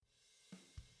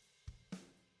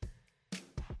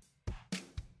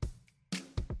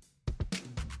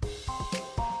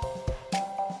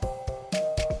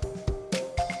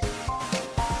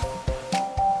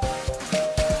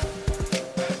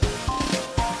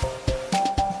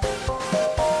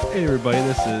Hey everybody,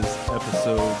 this is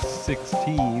episode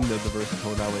 16 of the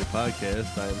Versatile Noway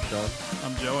podcast. I am Sean.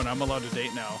 I'm Joe, and I'm allowed to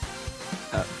date now.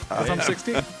 I'm I'm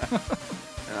 16. And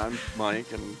I'm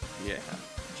Mike, and yeah,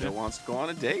 Joe wants to go on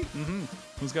a date. Mm-hmm.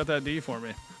 Who's got that D for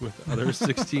me? With other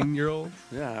 16-year-olds.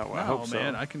 Yeah, well, I Oh, hope so.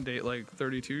 man, I can date like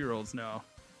 32-year-olds now.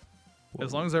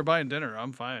 As long as they're buying dinner,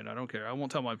 I'm fine. I don't care. I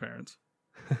won't tell my parents.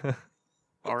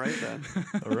 All right, then.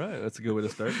 All right, that's a good way to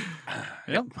start.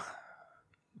 Yep.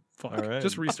 Fuck. All right.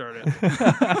 Just restart it.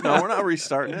 No, we're not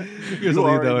restarting it. Just leave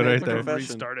already that one made right the there. confession.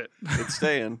 Restart it. It's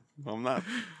staying. I'm not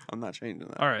changing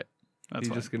that. All right. That's He's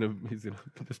fine. just gonna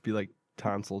just be like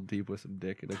tonsil deep with some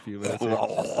dick in a few minutes.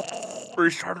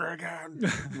 Restart it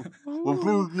again.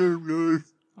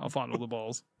 I'll fondle the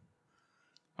balls.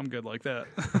 I'm good like that.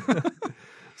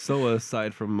 So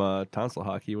aside from tonsil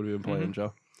hockey, what have you been playing,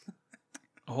 Joe?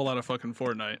 A whole lot of fucking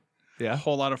Fortnite. A Yeah.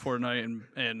 whole lot of Fortnite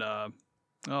and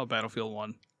Battlefield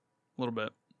 1. A little bit.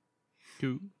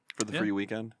 Cool. For the Yeah. free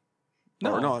weekend?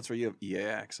 No. Or no, that's where you have EA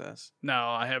access. No,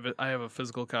 I have it. I have a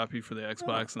physical copy for the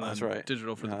Xbox and That's then right.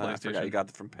 digital for the I forgot PlayStation. you got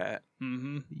that from Pat.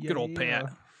 Mm-hmm. Yeah. Good old Pat.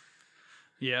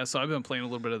 Yeah, so I've been playing a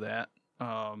little bit of that.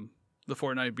 The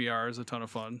Fortnite BR is a ton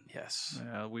of fun. Yes.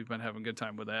 We've been having a good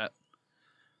time with that.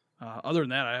 Other than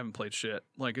that, I haven't played shit.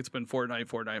 Like, it's been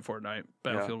Fortnite,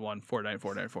 Battlefield 1,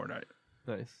 Fortnite.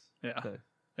 Nice. Yeah, Nice.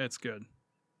 it's good.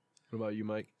 What about you,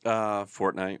 Mike?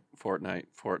 Fortnite.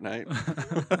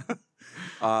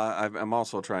 I'm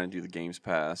also trying to do the Games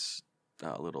Pass,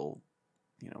 little,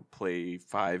 play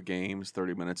 5 games,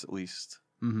 30 minutes at least,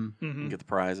 Mm-hmm. Mm-hmm. and get the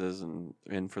prizes and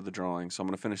in for the drawing. So I'm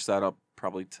going to finish that up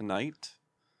probably tonight.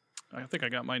 I think I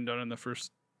got mine done in the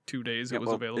first 2 days Yeah, it was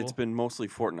well, available. It's been mostly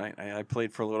Fortnite. I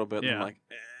played for a little bit, and I'm Yeah. like,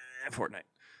 Fortnite.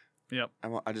 Yep.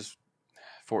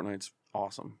 Fortnite's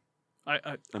awesome. I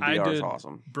And I BR's did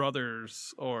awesome.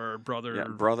 Brothers or Brother. Yeah,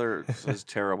 Brother is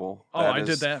terrible. Oh, I did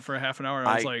is- that for a half an hour.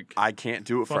 I was like, I can't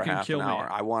do it for fucking half kill an me. hour.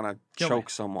 I want to Kill me. choke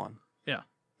someone.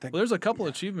 well, there's a couple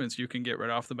achievements you can get right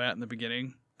off the bat in the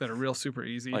beginning that are real super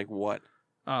easy. Like what?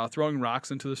 Throwing rocks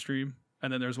into the stream,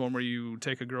 and then there's one where you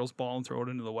take a girl's ball and throw it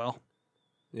into the well.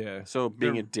 Yeah, So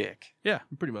being They're- a dick.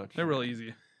 pretty much. They're really easy.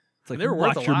 It's like, they were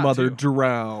worth watch a your lot, mother too.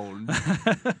 drown.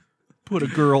 Put a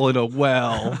girl in a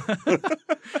well.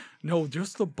 No,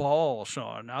 just the ball,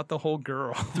 Sean, not the whole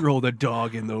girl. Throw the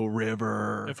dog in the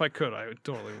river. If I could, I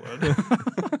totally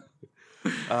would.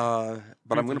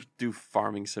 But I'm gonna do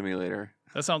Farming Simulator.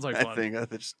 That sounds like I fun. think I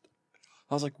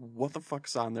was like, what the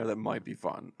fuck's on there that might be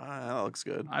fun? That looks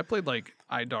good. I played like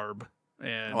iDarb,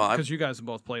 and Well, because you guys have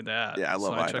both played that. Yeah, I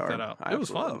love so I checked iDarb. that out. I It was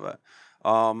absolutely fun. love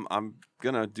that. I'm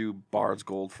gonna do Bard's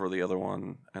Gold for the other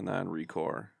one, and then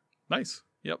Recore. Nice.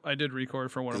 Yep, I did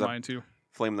record for one of 'Cause I- mine too.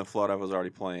 Flame the Flood I was already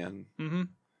playing. Mm-hmm.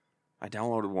 I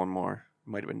downloaded one more. It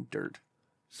might have been Dirt.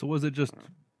 So was it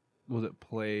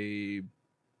play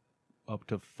up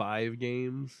to 5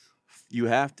 games? You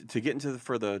have to get into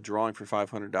for the drawing for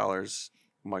 $500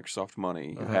 Microsoft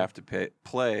money. You Uh-huh. have to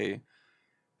play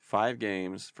 5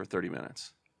 games for 30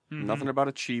 minutes. Mm-hmm. Nothing about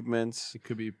achievements. It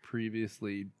could be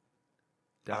previously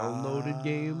downloaded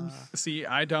games. See,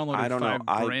 I downloaded I don't 5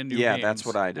 know. brand new Yeah, games. that's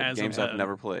what I did. as Games a- I've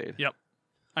never played. Yep.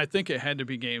 I think it had to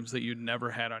be games that you'd never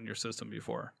had on your system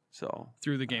before So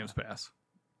through the Games Pass.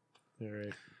 All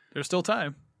right. There's still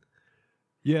time.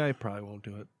 Yeah, I probably won't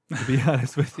do it, to be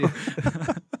honest with you.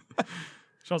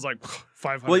 Sounds like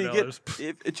 $500. well, you get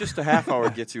it's just a half hour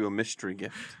gets you a mystery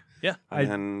gift. Yeah. I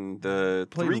And then the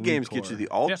played 3 games get you Recore. the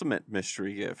ultimate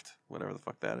mystery gift, whatever the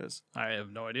fuck that is. I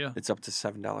have no idea. It's up to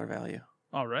 $7 value.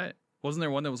 All right. Wasn't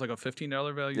there one that was like a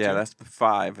 $15 value? Yeah, too? that's the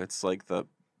 5. It's like the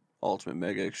ultimate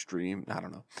mega extreme. I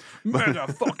don't know. Mega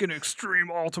fucking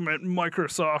extreme ultimate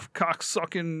Microsoft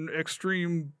cocksucking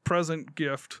extreme present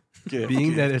gift.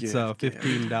 Being that it's a gift.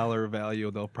 $15 value,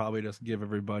 they'll probably just give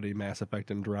everybody Mass Effect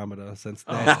Andromeda, since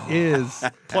that is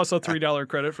Plus a $3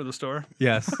 credit for the store.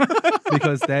 yes,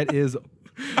 because that is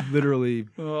literally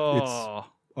Oh,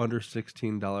 under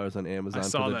 $16 on Amazon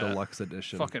saw for the that. deluxe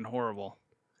edition. fucking horrible.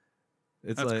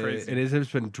 It's that's like crazy. it has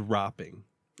been dropping.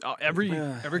 Every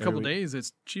couple week. days,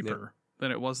 it's cheaper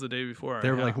than it was the day before.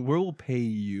 They're Yeah. like, "We'll pay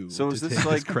you." So to is take this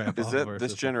like crap is off that of our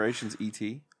this system." generation's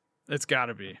ET? It's got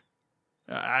to be.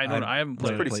 I don't. I haven't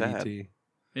Never played pretty it. sad. ET.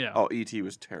 Yeah. Oh, ET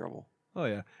was terrible. Oh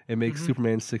yeah, it makes Mhm.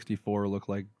 Superman 64 look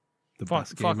like the fuck,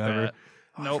 best fuck game ever. that.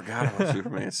 Oh, Nope. I forgot about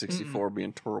Superman 64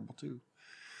 being terrible too.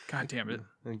 God damn it.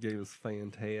 That game was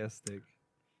fantastic.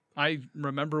 I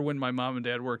remember when my mom and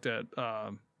dad worked at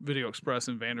Video Express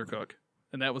in Vandercook,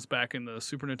 and that was back in the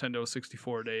Super Nintendo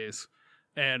 64 days.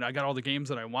 and I got all the games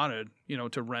that I wanted,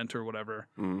 to rent or whatever.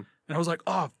 Mhm. And I was like,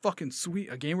 oh, fucking sweet.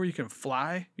 A game where you can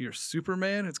fly. You're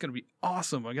Superman. It's going to be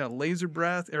awesome. I got laser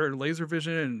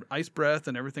vision and ice breath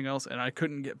and everything else. And I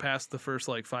couldn't get past the first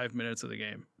 5 minutes of the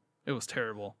game. It was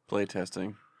terrible. Play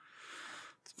testing.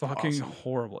 Fucking awesome.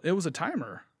 horrible. It was a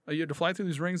timer. You had to fly through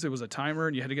these rings. It was a timer,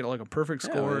 and you had to get a perfect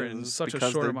score in such a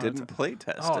short amount of time. Because they didn't play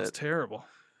test Oh, it. it's terrible.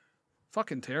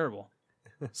 Fucking terrible.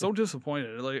 So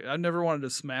disappointed. I never wanted to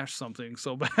smash something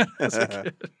so bad as a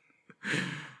kid.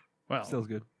 Well, Sounds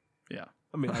good. yeah.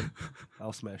 I mean,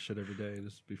 I'll smash shit every day.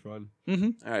 Just be fun.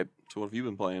 Mm-hmm. All right. So what have you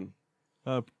been playing?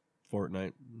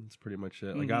 Fortnite. That's pretty much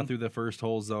it. I Mhm. got through the first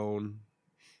whole zone.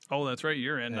 Oh, that's right.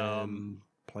 You're in And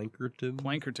Plankerton.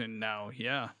 Plankerton now.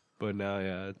 Yeah. But now,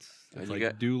 yeah, it's And like you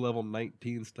got- do level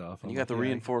 19 stuff. And I'm you got the like, yeah,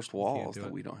 reinforced I can't walls do that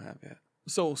it. we don't have yet.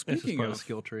 So It's just speaking part of of the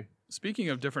skill tree.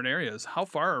 different areas, how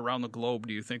far around the globe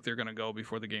do you think they're going to go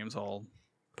before the game's all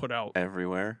put out?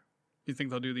 Everywhere. You think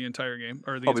they'll do the entire game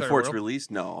or the Oh, entire before it's world?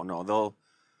 released? No. They'll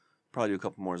probably do a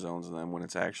couple more zones, and then when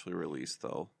it's actually released,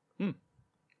 they'll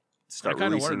start kinda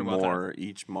releasing wondered about that. more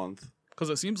each month. Because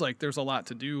it seems like there's a lot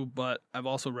to do, but I've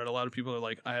also read a lot of people are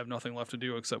like, I have nothing left to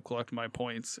do except collect my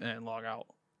points and log out.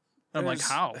 I'm like, There's-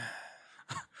 how?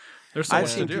 There's so I've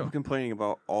much to seen do. people complaining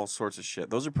about all sorts of shit.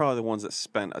 Those are probably the ones that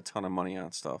spent a ton of money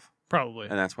on stuff, Probably.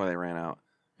 and that's why they ran out.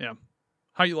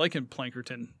 How you liking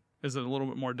Plankerton? Is it a little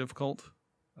bit more difficult?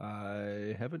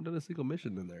 I haven't done a single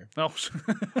mission in there. Oh,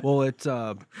 Well, it's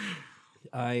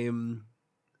I'm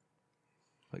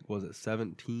was it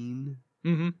 17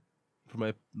 mm-hmm. for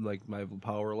my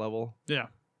power level? Yeah.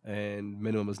 And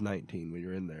minimum is 19 when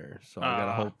you're in there. So I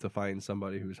gotta hope to find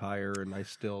somebody who's higher, and I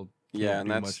still can't Yeah, and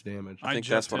do that's much damage. I I think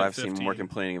just that's what hit I've seen more 15.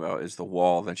 complaining about is the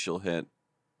wall that she'll hit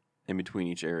in between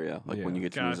each area. Like when Yeah. you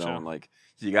get to Gotcha. the zone, like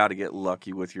you got to get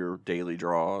lucky with your daily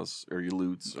draws or your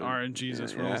loots, or,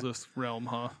 RNGesus yeah, rules this realm,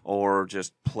 huh? or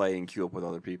just play and queue up with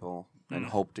other people and Mm.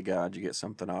 hope to God you get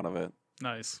something out of it.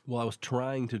 Nice. Well, I was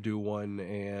trying to do one,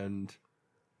 and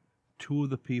two of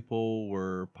the people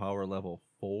were power level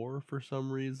 4 for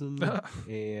some reason,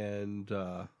 and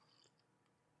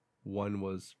one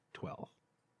was 12.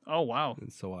 Oh, wow.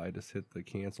 And so I just hit the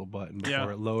cancel button Yeah,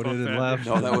 before it loaded fuck and that, left.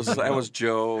 dude. No, that was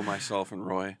Joe, myself, and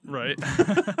Roy. Right.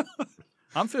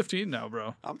 I'm 15 now,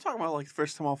 bro. I'm talking about like the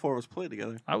first time all four of us played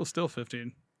together. I was still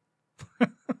 15.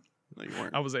 No, you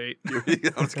weren't. I was 8.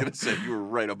 I was gonna say you were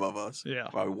right above us Yeah.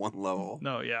 by one level.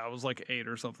 No, yeah, I was like 8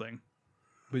 or something.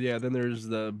 But yeah, then there's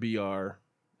the BR,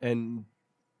 and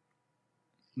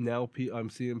now I'm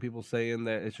seeing people saying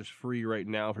that it's just free right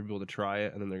now for people to try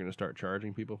it, and then they're going to start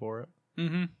charging people for it.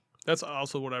 Mm-hmm. That's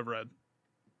also what I've read.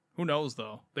 Who knows,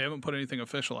 though? They haven't put anything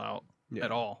official out Yeah.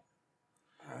 at all.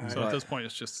 So at this point,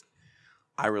 it's just,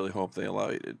 I really hope they allow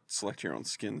you to select your own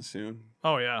skin soon.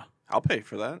 oh, yeah. I'll pay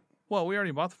for that. Well, we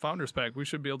already bought the Founders Pack. We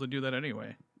should be able to do that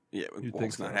anyway. Yeah, You'd well,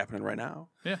 think it's not so. happening right now.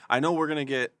 Yeah. I know we're gonna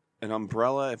get an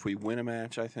umbrella if we win a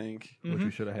match. I think, Which Mhm.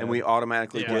 we should have had. and we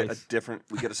automatically Yeah. get a different.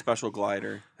 We get a special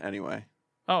glider anyway.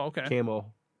 Oh, okay.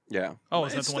 Camo. Yeah. Oh,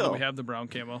 is that It's the one that we still- have, the brown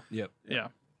camo? Yep. Yeah.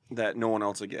 that no one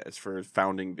else will get? It's for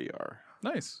founding BR.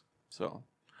 Nice. So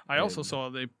I also And- saw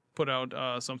they put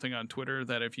out something on Twitter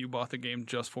that if you bought the game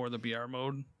just for the BR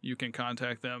mode, you can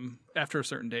contact them after a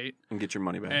certain date and get your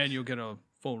money back. and you'll get a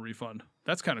full refund.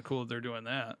 That's kind of cool that they're doing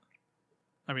that.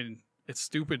 I mean, it's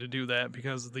stupid to do that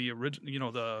because the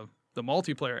original, the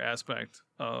multiplayer aspect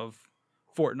of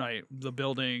Fortnite, the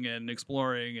building and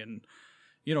exploring and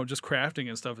just crafting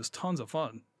and stuff is tons of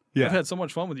fun. Yeah. I've had so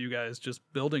much fun with you guys just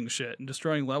building shit and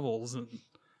destroying levels, and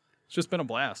it's just been a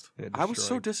blast. Yeah, I was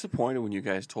so destroyed. disappointed when you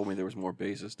guys told me there was more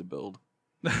bases to build.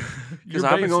 Your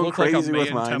I've been base going looked like a crazy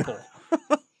with Mayan mine. temple.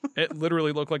 It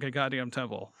literally looked like a goddamn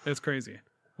temple. It's crazy.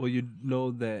 Well, you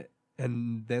know that,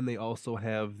 and then they also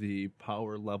have the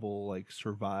power level, like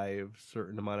survive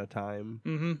certain amount of time,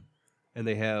 Mm-hmm. and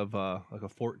they have like a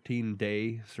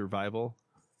 14-day survival.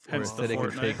 Where Hence the instead it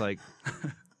can Fortnite. take like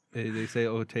they say it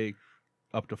will take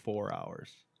up to 4 hours,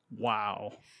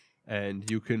 Wow. and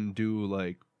you can do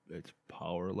like it's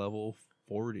power level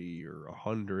 40 or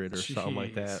 100 or something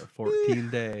like that, Jeez.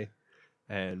 14-day,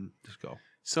 and just go.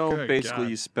 So Good basically, God.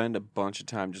 you spend a bunch of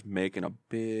time just making a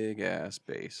big ass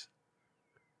base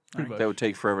Pretty much. that would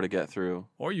take forever to get through.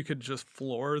 Or you could just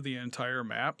floor the entire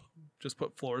map. Just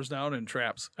put floors down and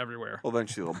traps everywhere. Well,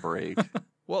 eventually they'll break.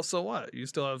 Well, so what? You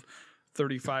still have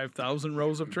 35,000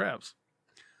 rows of traps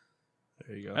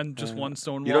There you go. and just one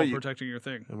stone you wall know, you- protecting your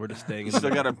thing. And we're just staying You in still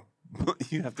the gotta.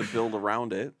 You have to build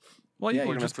around it. Well, yeah,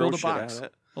 People are you gonna just throw build a shit at box.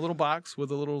 it. A little box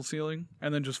with a little ceiling,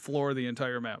 and then just floor the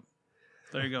entire map.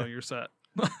 There you go. You're set.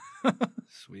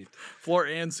 Sweet. Floor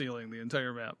and ceiling, the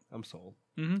entire map. I'm sold.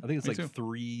 Mm-hmm. I think it's Me like too.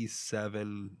 3,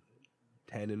 7,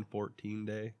 10, and 14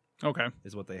 day Okay,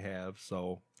 is what they have.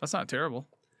 So that's not terrible.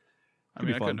 I Could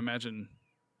mean, be I fun. couldn't imagine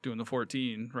doing the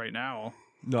 14 right now.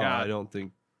 no, God. I don't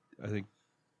think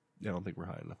we're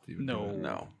high enough to even No. do it.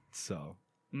 No. So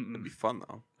It'd Mm-mm. be fun,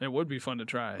 though. It would be fun to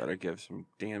try. Better give some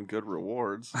damn good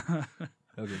rewards. that'll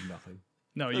give nothing.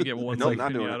 No, you get one Nope, like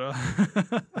not doing it.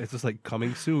 pinata. It's just like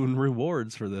coming soon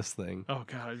rewards for this thing. Oh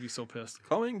god, I'd be so pissed.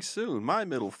 Coming soon, my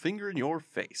middle finger in your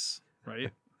face.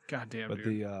 Right? God damn, But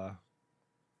dude. the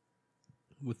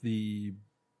with the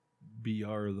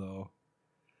BR though,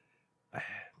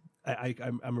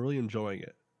 I'm really enjoying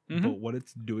it. Mhm. But what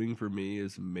it's doing for me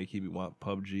is making me want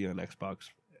PUBG on Xbox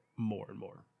more and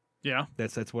more. Yeah.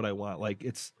 That's what I want. Like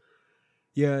it's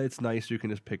nice you can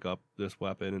just pick up this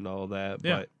weapon and all that,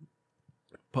 Yeah. but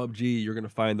PUBG, you're gonna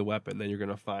find the weapon, then you're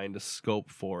gonna find a scope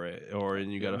for it, or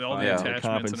and you Yeah, gotta all find the a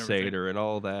attachments and everything. compensator and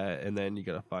all that, and then you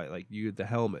gotta find like you get the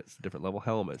helmets, different level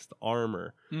helmets, the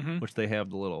armor, Mm-hmm. which they have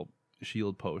the little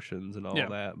shield potions and all Yeah.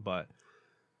 that. But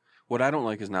What I don't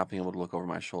like is not being able to look over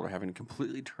my shoulder, having to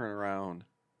completely turn around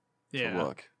Yeah. to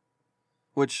look.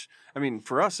 Which, I mean,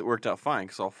 for us, it worked out fine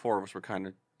because all four of us were kind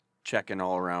of checking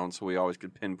all around, so we always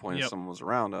could pinpoint if Yep. someone was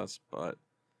around us. But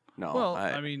no, Well,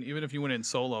 I mean, even if you went in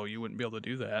solo, you wouldn't be able to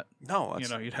do that. no, You that's,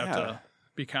 know, you'd have yeah. to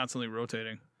be constantly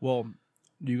rotating. well,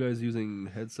 you guys using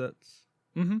headsets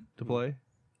Mm-hmm. to play?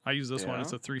 I use this one. Yeah.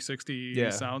 It's a 360 Yeah.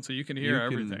 sound, so you can hear You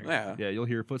can- everything. Yeah. Yeah, you'll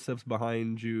hear footsteps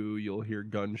behind you. You'll hear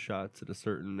gunshots at a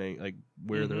certain like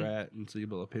where they're at, and so you'll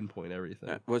be able to pinpoint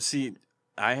everything. Well, see,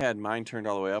 I had mine turned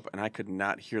all the way up, and I could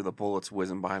not hear the bullets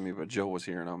whizzing behind me, but Joe was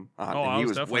hearing them. Oh, And I he was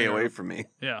was definitely way hearing away 'em. from me.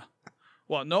 Yeah.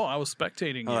 Well, no, I was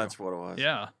spectating Oh, you. that's what it was.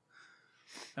 Yeah.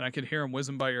 And I could hear him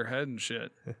whizzing by your head and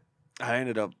shit. I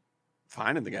ended up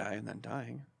finding the guy and then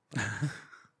dying.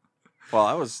 Well,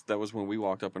 that was when we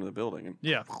walked up into the building. And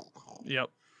Yeah. Yep.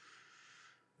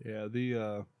 Yeah,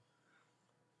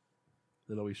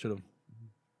 you know, we should have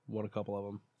won a couple of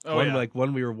them. Oh, one, yeah. like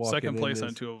one we were walking Second place in on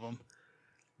is two of them.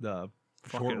 the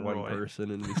short Fucking one Roy.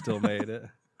 person, and we still made it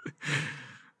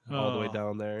all the way Oh.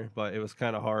 down there. But it was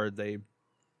kind of hard. They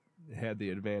had the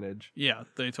advantage. Yeah,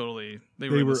 they were, They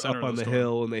in were the center up of on the storm.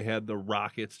 hill, and they had the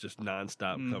rockets just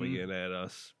nonstop coming Mhm. in at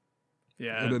us.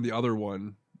 Yeah. And then the other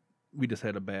one, we just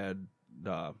had a bad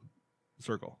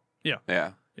circle. yeah,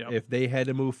 Yep. If they had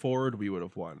to move forward, we would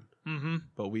have won. Mm-hmm.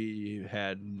 But we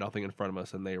had nothing in front of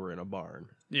us, and they were in a barn.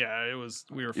 Yeah, we were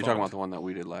you're talking fucked. about the one that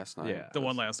we did last night. Yeah. The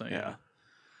one last night, yeah. Yeah.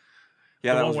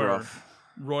 Yeah, The that one was where- rough.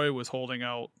 Roy was holding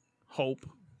out hope.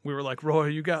 We were like, Roy,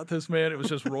 you got this, man. It was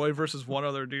just Roy versus one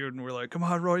other dude. And we're like, come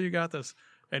on, Roy, you got this.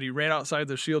 And he ran outside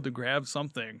the shield to grab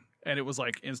something. And it was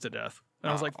like insta-death. And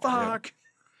I was like, Oh, yeah. fuck,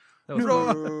 That was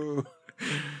Roy.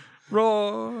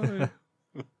 Roy.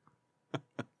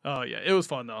 Oh, yeah. It was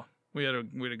fun, though. We had a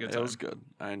good It time. was good.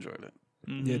 I enjoyed it.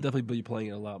 Mhm. Yeah, definitely be playing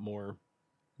it a lot more.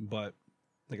 But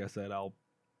like I said, I'll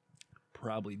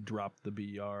probably drop the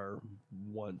BR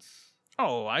once.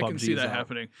 Oh, I can see PUBG's that out.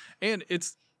 happening. And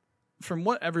it's, from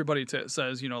what everybody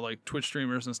says, you know, like Twitch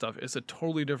streamers and stuff, it's a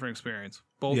totally different experience.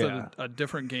 Both Yeah. a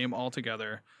different game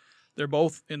altogether. They're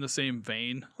both in the same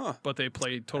vein, Huh. but they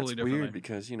play totally That's differently. weird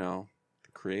because, you know,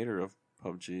 the creator of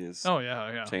PUBG is Oh,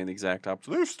 yeah. saying the exact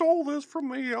opposite. They stole this from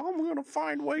me. I'm going to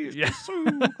find ways Yeah. to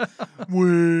sue.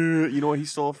 Well, you know what? He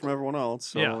stole it from everyone else.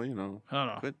 So, Yeah. you know, I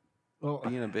don't know. Quit. Well,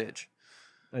 being a bitch.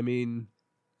 I mean,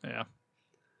 Yeah.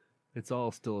 it's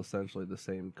all still essentially the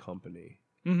same company.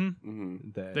 hmm Hmm.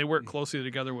 That They work closely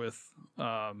together with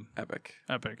Epic.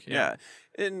 Epic. Yeah.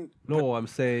 And No, what I'm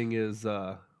saying is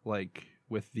like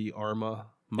with the Arma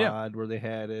Yeah. mod where they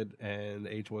had it and the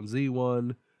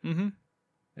H1Z1, hmm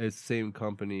it's the same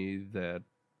company that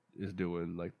is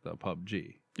doing like the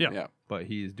PUBG. Yeah. Yeah. But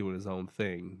he's doing his own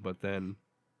thing. But then,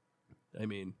 I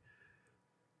mean,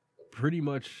 pretty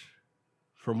much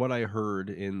from what I heard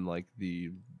in like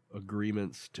the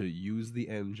agreements to use the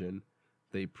engine,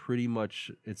 they pretty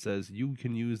much, it says you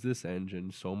can use this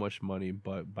engine, so much money,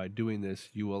 but by doing this,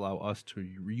 you allow us to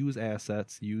use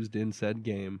assets used in said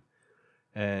game,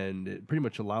 and it pretty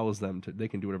much allows them to, they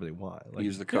can do whatever they want. Like,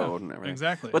 use the code and everything.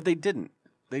 Exactly. But they didn't.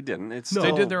 They didn't. It's No. they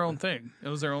still, did their own thing. It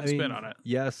was their own I mean, spin on it.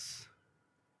 Yes,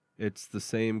 it's the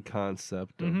same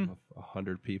concept of Mhm.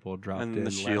 100 people dropped and in, the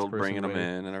last shield person bringing them away.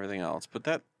 in and everything else. But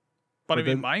that, But I but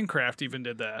mean, then- Minecraft even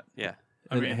did that. yeah.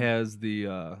 I and mean, it has the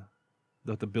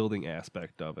building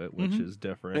aspect of it, which Mhm. is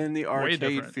different. And the Way arcade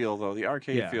different. feel, though, the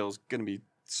arcade Yeah. feel is going to be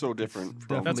so different. It's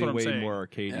From, That's what definitely I'm way saying. more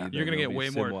arcadey. Yeah. than You're gonna it'll get be way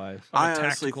more- sim-wise. of a I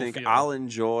honestly tactical think feel. I'll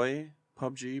enjoy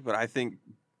PUBG, but I think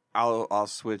I'll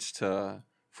switch to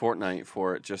Fortnite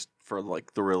for it just for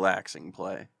like the relaxing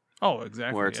play. Oh,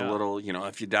 exactly. where it's yeah. a little,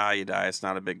 if you die, you die. It's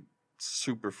not a big,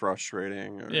 super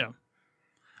frustrating. Or, Yeah.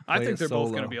 I Play think it they're both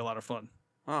going solo. to be a lot of fun.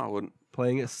 Oh, I wouldn't.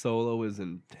 Playing it solo is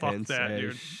intense that, as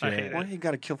dude. shit. I hate Why you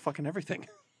got to kill fucking everything?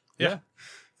 Yeah.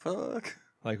 Fuck.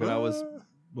 Like when I was Ah.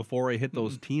 before I hit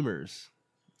those teamers,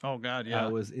 Oh, God, yeah. I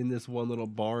was in this one little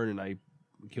barn and I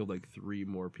killed like 3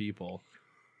 more people.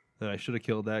 And I should have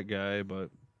killed that guy,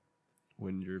 but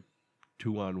when you're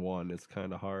 2-on-1, it's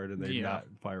kind of hard, and they're Yeah. not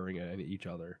firing at each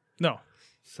other. No.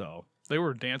 So, They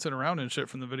were dancing around and shit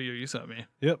from the video you sent me.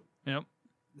 yep. Yep.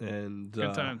 And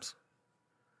Good times.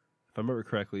 if I remember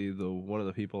correctly, one of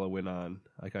the people I went on,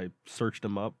 like I searched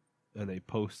them up, and they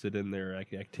posted in their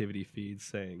activity feed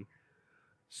saying,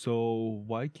 "So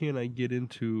why can't I get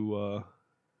into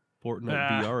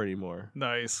Fortnite VR anymore?"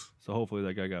 Nice. So hopefully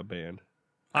that guy got banned.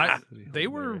 I That'd be they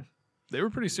were hilarious. they were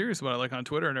pretty serious about it, like on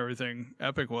Twitter and everything.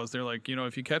 Epic was. They're like,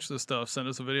 if you catch this stuff, send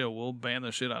us a video. We'll ban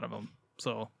the shit out of them.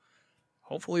 So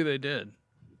hopefully they did.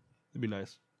 It'd be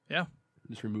nice. Yeah.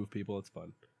 Just remove people. It's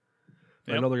fun.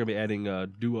 I Yep. know they're gonna be adding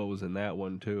duos in that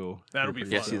one too. That'll be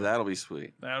Pretty Yeah, fun. see, that'll be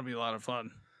sweet. That'll be a lot of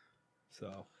fun.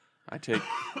 So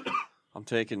I'm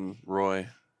taking Roy.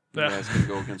 You Yeah. guys can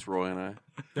go against Roy and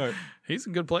I. He's a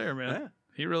good player, man. Yeah.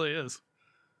 He really is.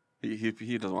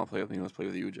 He doesn't want to play with me. He wants to play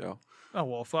with you, Joe. Oh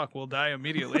well, fuck. We'll die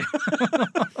immediately.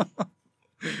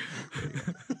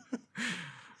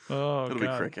 Oh, It'll God.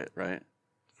 be cricket, right?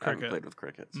 I haven't Cricket. played with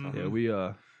cricket. So. Mhm. yeah,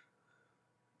 we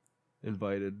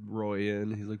invited Roy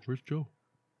in. He's like, "Where's Joe?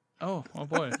 Oh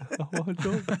boy. I want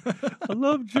Joe. I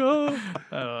love Joe."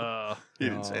 He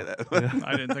didn't say that. Yeah.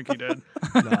 I didn't think he did.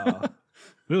 Nah.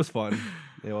 But it was fun.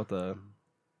 We'll have to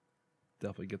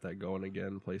definitely get that going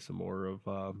again. Play some more of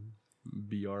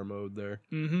VR mode there,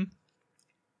 Mm-hmm. and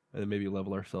then maybe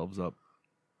level ourselves up.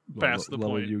 Past the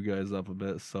level point. you guys up a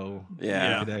bit. So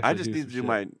Yeah, we could I actually just do need some to do shit.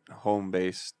 my home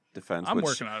base defense. I'm which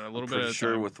working on it a little I'm bit pretty at a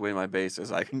sure time. with the way my base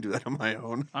is, I can do that on my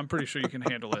own. I'm pretty sure you can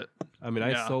handle it. I mean,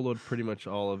 Yeah. I soloed pretty much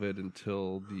all of it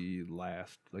until the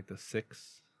last, like the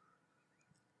 6.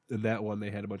 In that one,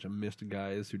 they had a bunch of mist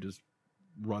guys who just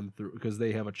run through because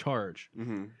they have a charge,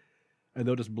 Mm-hmm. and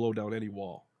they'll just blow down any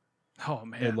wall. Oh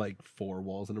man. And like 4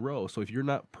 walls in a row. So if you're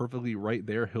not perfectly right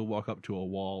there, he'll walk up to a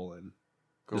wall and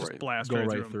Go just right. blast go right,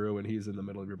 right through. through, and he's in the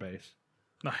middle of your base.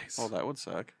 Nice. Oh, that would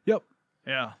suck. Yep,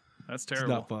 Yeah, that's it's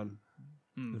terrible. not fun.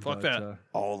 Fuck But, that.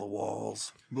 All the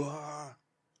walls. Blah.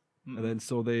 Mm. And then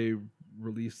so they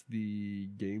released the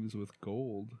games with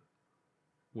gold,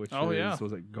 which Oh, is, yeah.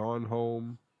 was it Gone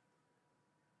Home?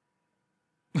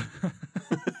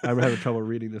 I'm having trouble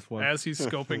reading this one. As he's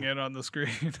scoping in on the screen.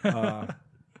 Something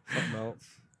else.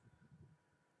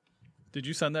 Did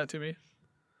you send that to me?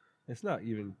 It's not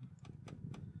even.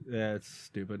 Yeah, it's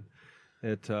stupid.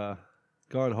 It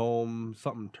Gone Home,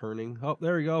 something turning. Oh,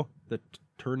 there we go. The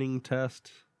turning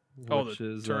test, Oh, which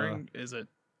the is Turing is it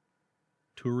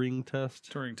Turing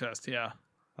test. Turing test? Yeah.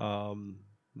 And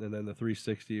then the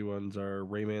 360 ones are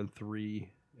Rayman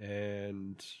 3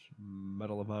 and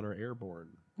Medal of Honor Airborne.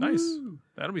 Nice. Woo!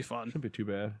 That'll be fun. Shouldn't be too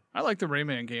bad. I like the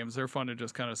Rayman games. They're fun to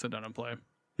just kind of sit down and play.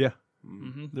 Yeah,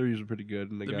 Mm. hmm they're usually pretty good.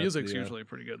 And they The got music's usually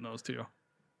pretty good in those too.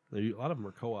 a lot of them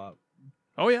are co-op.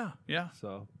 Oh yeah, yeah.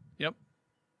 So Yep.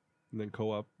 And then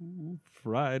co-op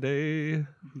Friday.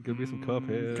 Gonna be some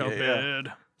Cuphead. Cuphead.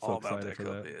 So All about excited that for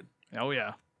that. Cuphead. Oh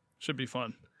yeah. Should be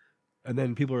fun. And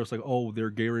then people are just like, "Oh, they're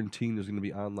guaranteeing there's going to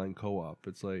be online co-op."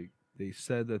 It's like they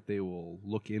said that they will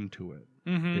look into it.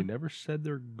 Mm-hmm. They never said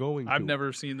they're going. I've to.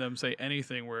 never seen them say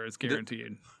anything where it's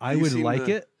guaranteed. I Have you would seen like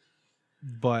the- it,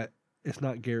 but it's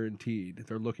not guaranteed.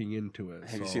 They're looking into it.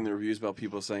 Have you so- seen the reviews about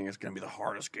people saying it's going to be the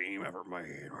hardest game ever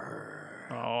made?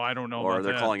 Oh, I don't know Or about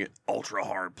they're that. calling it ultra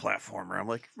hard platformer. I'm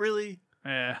like, really?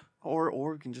 Eh.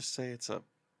 Or we can just say it's a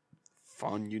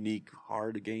fun, unique,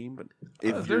 hard game. But if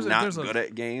you're there's a- not there's a good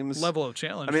at games, level of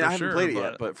challenge. I mean, for I haven't sure, played it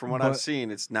yet, but from what I've but-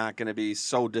 seen, it's not going to be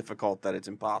so difficult that it's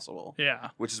impossible. yeah,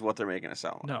 Which is what they're making it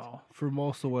sound like. no, From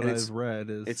most of what And I've it's- read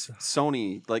is It's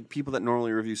Sony. Like people that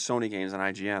normally review Sony games on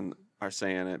IGN are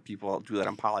saying it. People do that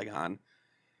on Polygon.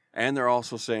 And they're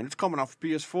also saying it's coming out for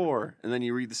PS4. And then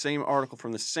you read the same article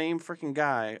from the same freaking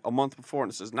guy a month before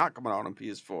and it says not coming out on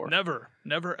PS4. never,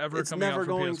 ever it's coming never out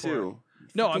for going PS4. to.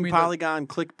 No, I Fucking mean, Polygon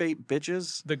clickbait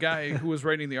bitches. the guy who was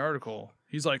writing the article,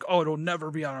 he's like, "Oh, it'll never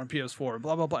be out on PS4."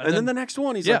 Blah blah blah. And then the next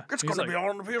one, he's yeah, like, it's he's going to like, be out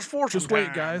on the PS4 just wait,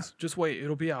 sometime." guys, just wait.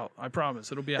 It'll be out. I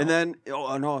promise, it'll be out. And then,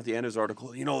 oh no, at the end of his article,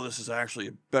 this is actually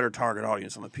a better target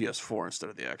audience on the PS4 instead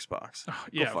of the Xbox. Oh,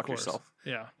 yeah, Go fuck of course. yourself.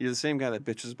 Yeah, You're the same guy that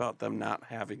bitches about them not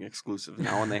having exclusives.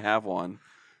 Now when they have one,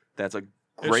 that's a it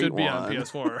great should be one. on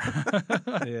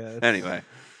PS4. yeah. It's- Anyway,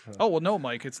 Oh, well, no,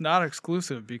 Mike. It's not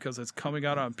exclusive because it's coming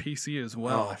out on PC as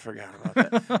well. Oh, I forgot about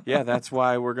that. Yeah, that's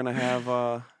why we're going to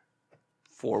have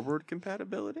forward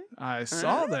compatibility I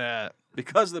saw that.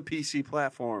 because of the PC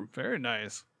platform. Very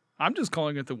nice. I'm just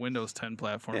calling it the Windows 10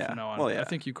 platform Yeah. from now on. Well, yeah. I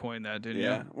think you coined that, didn't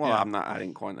Yeah. you? Well, I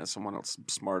didn't coin that. Someone else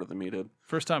smarter than me did.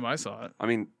 First time I saw it. I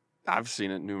mean, I've seen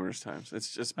it numerous times.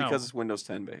 It's just because it's Windows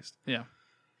 10 based. Yeah.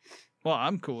 Well,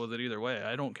 I'm cool with it either way.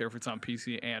 I don't care if it's on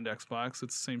PC and Xbox.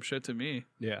 It's the same shit to me.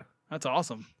 Yeah. That's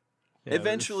awesome. Yeah,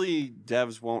 Eventually,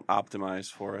 devs won't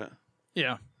optimize for it.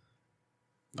 Yeah.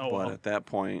 Oh, but well. at that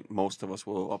point, most of us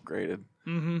will have upgraded.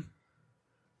 Mm-hmm.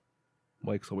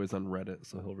 Mike's always on Reddit,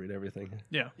 so he'll read everything.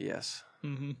 Yeah. Yes.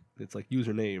 Mm-hmm. It's like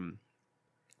username,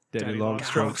 Daddy Daddy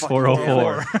Longstrokes Longstrokes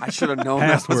 404, I should have known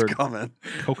that was Password. coming.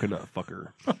 coconut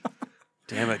fucker.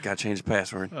 Damn it, got to change the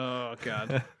password. Oh,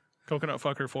 God. Coconut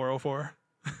Fucker 404.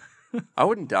 I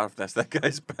wouldn't doubt if that's that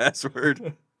guy's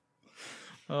password.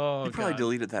 Oh, He probably God.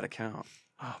 deleted that account.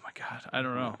 Oh, my God. I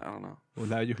don't know. I don't know. Well,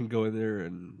 now you can go in there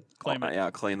and Claim it. Yeah,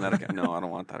 claim that account. No, I don't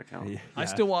want that account. yeah, I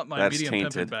still want my That's Medium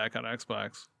tainted. Pimpin' back on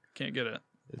Xbox. Can't get it.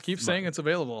 it's Keep saying it's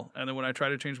available, and then when I try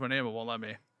to change my name, it won't let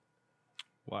me.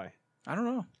 Why? I don't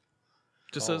know.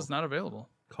 Just Oh. says not available.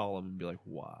 Call him and be like,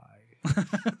 why?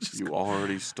 Just You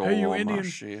already stole Hey, you all my Indian-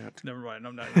 shit. Never mind.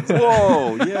 I'm not using that.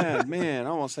 Whoa, yeah, man. I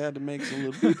almost had to make some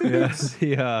little yeah,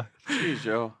 yeah. Jeez,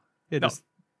 Joe. It No. just,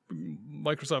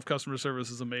 Microsoft customer service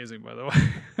is amazing, by the way.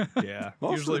 yeah.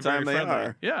 Most Usually of the time very they friendly.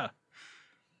 are. Yeah.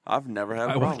 I've never had a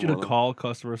I problem want you to with them. call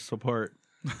customer support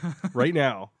right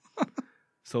now.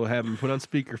 So have them put on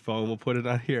speakerphone. We'll put it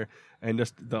on here, and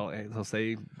just they'll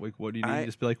say, like, "What do you need?"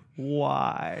 Just be like,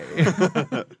 "Why?"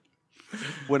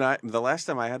 The last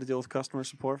time I had to deal with customer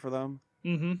support for them,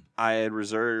 Mm-hmm. I had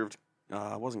reserved.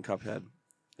 It wasn't Cuphead.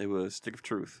 It was Stick of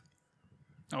Truth,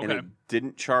 and Okay. it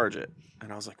didn't charge it.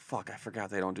 And I was like, "Fuck! I forgot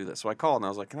they don't do this." So I called and I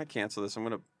was like, "Can I cancel this? I'm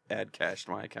going to add cash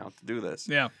to my account to do this."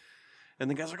 Yeah. And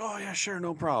the guy's like, "Oh yeah, sure,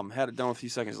 no problem." Had it done in a few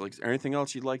seconds. Like, is there anything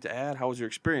else you'd like to add? How was your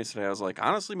experience today? I was like,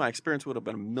 honestly, my experience would have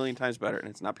been a million times better, and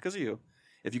it's not because of you.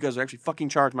 If you guys would actually fucking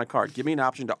charge my card, give me an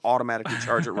option to automatically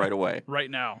charge it right away. Right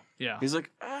now. Yeah. He's like,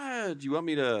 do you want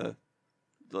me to?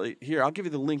 Like, here, I'll give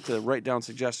you the link to write down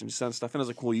suggestions, send stuff in. I was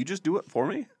like, will you just do it for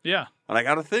me? Yeah. And I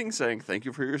got a thing saying, thank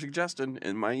you for your suggestion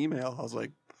in my email. I was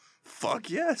like, fuck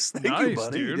yes, thank you, Nice,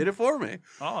 buddy. You dude. did it for me.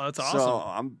 Oh, that's awesome.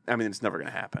 So I mean, it's never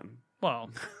gonna happen. Well,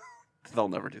 They'll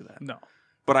never do that. no.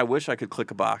 But I wish I could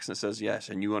click a box and it says yes,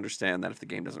 and you understand that if the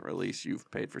game doesn't release, you've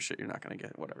paid for shit you're not gonna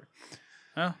get. Whatever.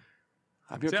 Yeah.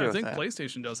 I'd be See, okay I with think that.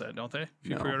 PlayStation does that, don't they? If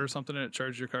you No. pre-order something and it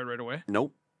charges your card right away.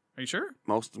 Nope. Are you sure?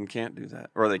 Most of them can't do that,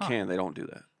 or they Huh. can. They don't do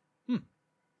that.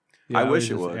 Yeah, I always wish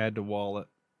it just would. Add to wallet,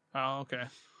 Oh, okay.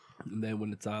 and then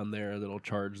when it's on there, that'll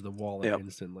charge the wallet Yep.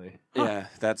 instantly. Huh. Yeah,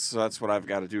 that's what I've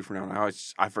got to do from now on.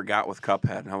 I forgot with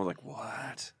Cuphead, and I was like,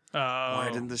 what? Oh, Why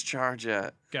didn't this charge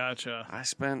yet? gotcha. I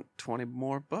spent $20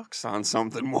 more on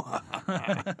something.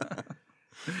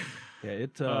 Yeah,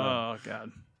 it. Oh,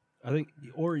 God. I think,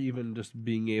 or even just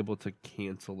being able to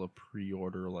cancel a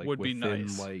pre-order, like Would be within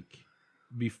nice. like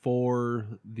before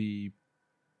the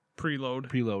Preload.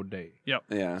 preload date.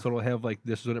 Yeah, So it'll have like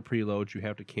this is when it preloads. You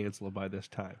have to cancel it by this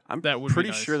time. I'm That would be pretty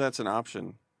nice. sure that's an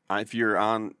option. If you're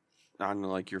on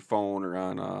like your phone or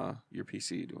on your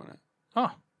PC doing it. Huh.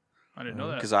 I didn't know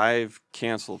that. Because I've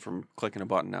canceled from clicking a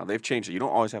button now. They've changed it. You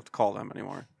don't always have to call them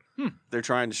anymore. They're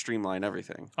trying to streamline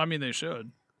everything. I mean, they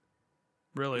should.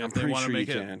 Really, I'm if they pretty want sure to make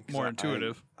you it can. 'Cause more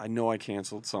intuitive. I know I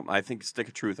canceled something. I think Stick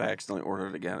of Truth, I accidentally ordered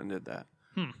it again and did that.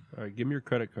 All right, give me your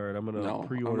credit card. I'm gonna No,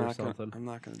 pre-order I'm not something. I'm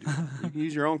not going to do that. You can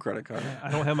use your own credit card. I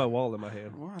don't have my wallet in my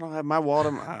hand. Well, I don't have my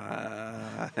wallet.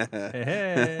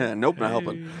 Hey, Nope, not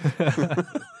helping.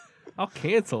 I'll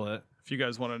cancel it. If you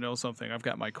guys want to know something, I've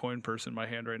got my coin purse in my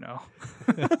hand right now.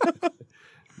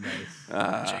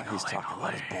 Nice. He's talking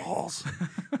about his balls.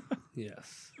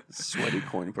 Yes. Sweaty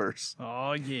coin purse.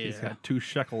 Oh, He's yeah. got 2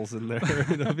 shekels in there.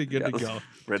 It'll be good Yeah, to go.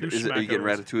 Two Are you getting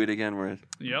schmackos. Ratatouille again? Where?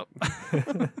 Yep.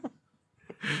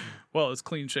 Well, it's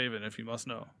clean shaven, if you must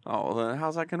know. Oh, well, then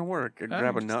how's that going to work?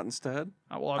 Grab a nut instead?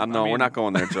 Well, No, we're not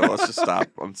going there, Joe. Let's just stop.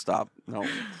 Stop. No,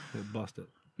 Bust it.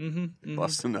 Mm-hmm.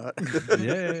 bust a nut.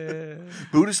 Yeah.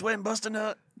 Buddha sweat and bust a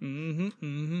nut. Mm-hmm.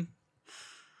 Mm-hmm.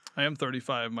 I am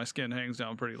 35. My skin hangs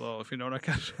down pretty low, if you know what I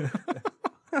catch.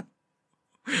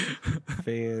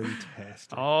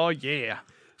 Fantastic. Oh, yeah.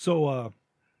 So, I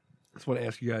just want to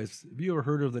ask you guys, have you ever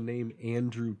heard of the name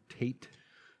Andrew Tate?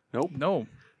 Nope. No.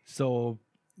 So,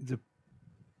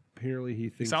 apparently he He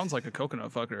thinks... sounds like a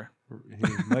coconut fucker. He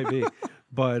might be.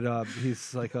 But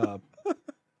he's like a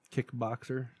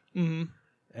kickboxer. Mm-hmm.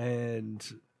 And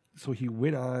so he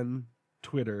went on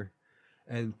Twitter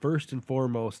And first and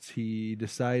foremost, he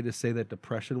decided to say that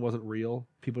depression wasn't real.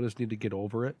 People just need to get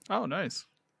over it. Oh, nice.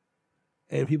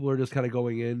 And people are just kind of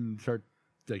going in and start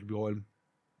like going,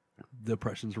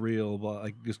 depression's real, but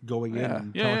like just going in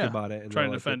and talking about it and trying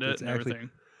to like, defend it it's and actually, everything.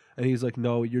 And he's like,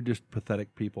 no, you're just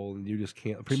pathetic people, and you just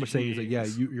can't. Pretty much saying he's like, yeah,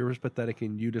 Jeez. you're just pathetic,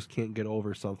 and you just can't get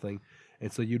over something,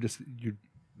 and so you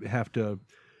have to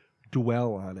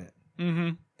dwell on it,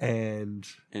 and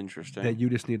Interesting. that you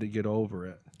just need to get over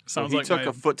it. So Sounds he like took my,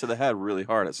 a foot to the head really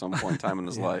hard at some point in time in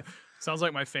his life. sounds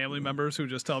like my family members who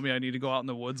just tell me I need to go out in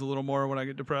the woods a little more when I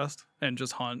get depressed and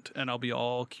just hunt, and I'll be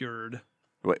all cured.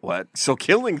 Wait, what? So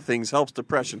killing things helps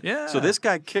depression. Yeah, So this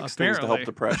guy kicks things to help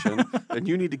apparently. depression, and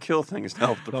you need to kill things to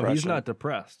help depression. No, he's not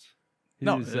depressed. He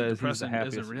No, says he's the depression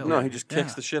happiest. isn't real. No, he just kicks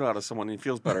Yeah. the shit out of someone and he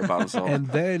feels better about himself. And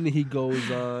then he goes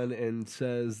on and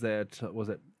says that was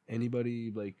it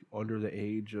anybody like under the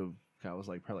age of I was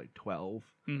like probably like 12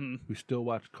 who still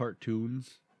watch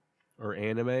cartoons or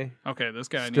anime Okay, this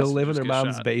guy still needs to live in just their get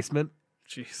mom's shot. basement,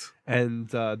 Jeez. and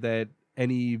that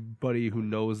anybody who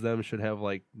knows them should have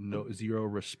like zero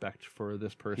respect for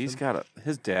this person. He's got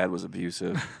his dad was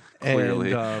abusive. and Clearly.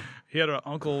 He had an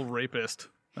uncle rapist.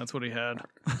 That's what he had.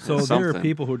 so there are Something.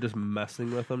 people who are just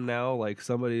messing with him now. Like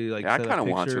somebody like Yeah, I sent a kind of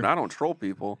want to, picture- and I don't troll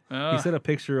people. He sent a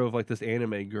picture of like this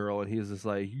anime girl, and he's just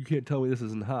like, "You can't tell me this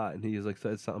isn't hot." And he's like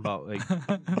said something about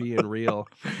like being real,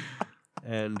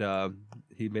 and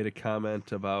he made a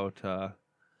comment about,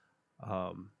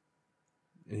 and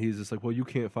he's just like, "Well, you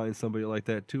can't find somebody like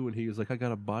that too." And he was like, "I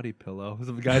got a body pillow."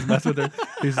 So the guy's messing with her.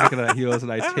 He's looking at heels,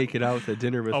 and I take it out to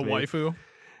dinner with a me. waifu.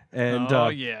 And Oh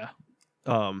yeah.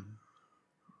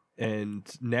 And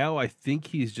now I think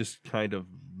he's just kind of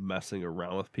messing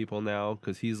around with people now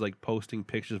because he's like posting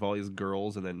pictures of all these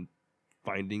girls and then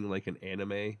finding like an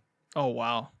anime Oh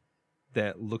wow.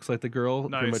 that looks like the girl.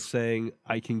 Pretty much Nice. saying,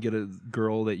 I can get a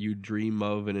girl that you dream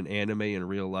of in an anime in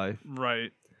real life.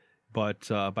 Right. But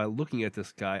by looking at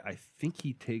this guy, I think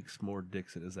he takes more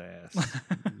dicks in his ass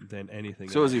than anything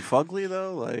So else. is he fugly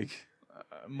though? Like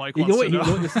Mike You know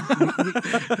wants what?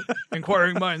 to know.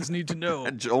 Inquiring minds need to know.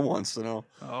 Joe wants to know.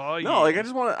 Oh yeah. No, like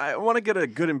I want to get a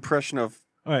good impression of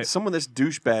All right. someone that's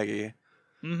douchebaggy.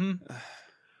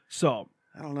 So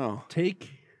I don't know. take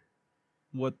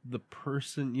what the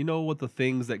person, you know what the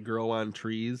things that grow on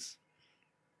trees?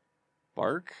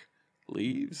 Bark,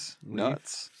 leaves,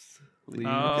 nuts. Leaves.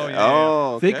 Oh, Okay. yeah.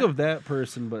 Oh, okay. Think of that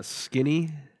person, but skinny,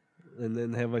 and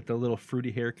then have like the little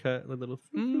fruity haircut, the little.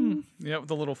 Yeah, with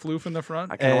the little floof in the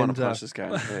front. I kind of want and, to punch this guy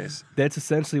in the face. That's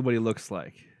essentially what he looks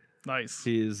like. Nice.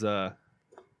 He's right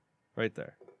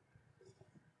there.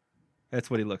 That's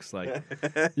what he looks like.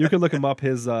 You can look him up.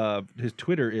 His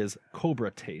Twitter is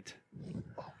Cobra Tate.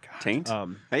 Taint.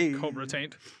 Hey, Cobra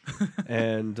taint.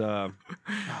 And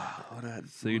What a-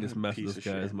 so you what just a mess piece with of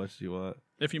this guy shit. as much as you want.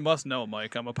 If you must know,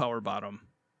 Mike, I'm a power bottom.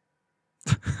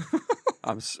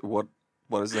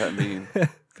 What does that mean?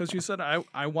 Because you said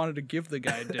I wanted to give the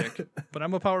guy dick, but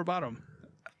I'm a power bottom.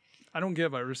 I don't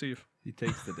give, I receive. He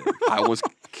takes the dick. I was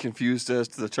confused as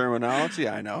to the terminology.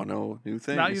 I now know new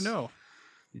things. Now you know.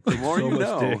 He takes more so you much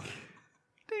know. dick.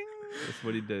 That's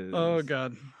what he does. Oh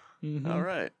God. Mhm. All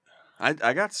right.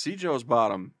 I got C Joe's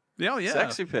bottom. Yeah, yeah.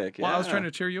 Sexy pick. Well, I was yeah. trying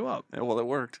to cheer you up. Yeah, well, it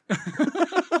worked.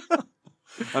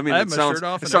 I mean, I had it my sounds shirt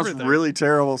off it and sounds everything. really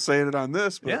terrible saying it on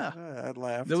this, but Yeah. I'd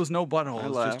laugh. There was no butthole. I It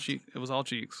was laughed. just cheek. It was all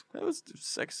cheeks. It was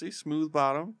sexy, smooth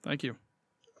bottom. Thank you.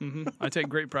 I take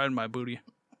great pride in my booty.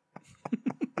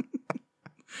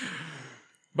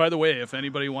 By the way, if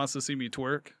anybody wants to see me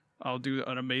twerk, I'll do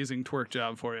an amazing twerk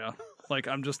job for you. Like,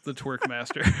 I'm just the twerk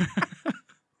master.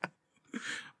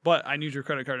 But I need your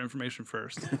credit card information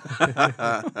first.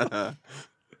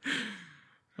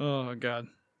 Oh, God.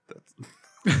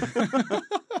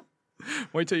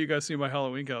 Wait till you guys see my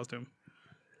Halloween costume.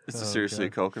 It's Oh, seriously a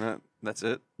God. coconut. That's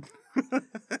it.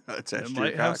 Attached It to your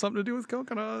might have cock. something to do with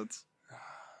coconuts.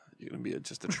 You're gonna be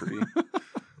just a tree.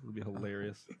 It'll be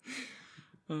hilarious.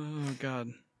 Oh,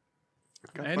 God.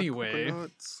 Got my Anyway.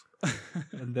 coconuts.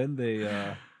 And then they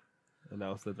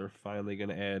announced that they're finally going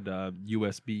to add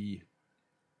USB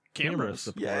camera Cameras.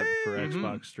 support Yay! for Mhm.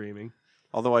 Xbox streaming.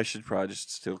 Although I should probably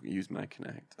just still use my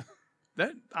Kinect.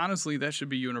 That honestly, that should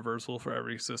be universal for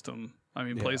every system. I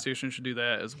mean, Yeah. PlayStation should do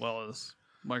that as well as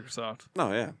Microsoft.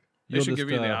 Oh yeah, They You'll should just,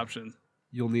 give you the option.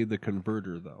 You'll need the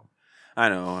converter though. I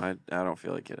know. I don't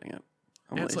feel like getting it.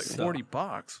 I'm Yeah, it's like lazy.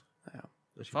 $40.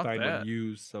 I should Fuck find that. one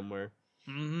used somewhere,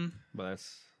 Mm-hmm. but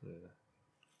that's who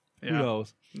Yeah.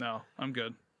 knows. No, I'm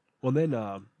good. Well, then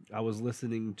I was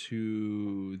listening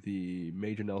to the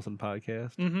Major Nelson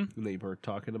podcast, Mm-hmm. and they were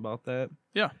talking about that.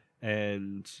 Yeah.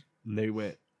 And they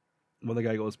went one of the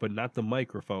guy goes, but not the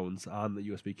microphones on the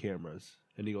USB cameras.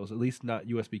 And he goes, at least not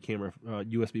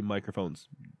USB microphones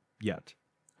yet.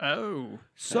 Oh.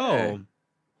 So Hey.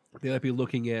 they might be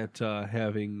looking at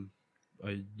having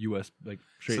a straight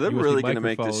So they're USB really going to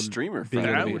make microphone this streamer being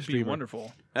able friendly. to That be a would be streamer.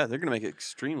 wonderful. Yeah, they're going to make it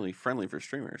extremely friendly for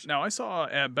streamers. Now, I saw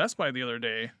at Best Buy the other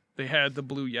day, they had the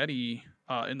Blue Yeti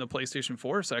in the PlayStation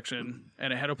 4 section,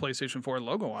 and it had a PlayStation 4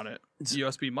 logo on it.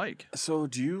 USB mic. So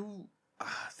do you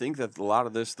think that a lot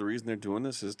of this, the reason they're doing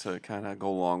this is to kind of go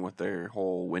along with their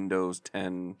whole Windows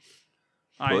 10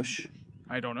 push?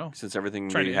 I don't know. Since everything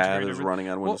Trying we to have integrate is everything. running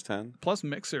on Windows 10? Plus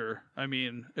Mixer. I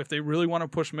mean, if they really want to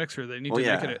push Mixer, they need to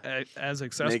Well, make it as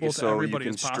accessible Make it to so you everybody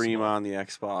can as possible. stream on the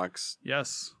Xbox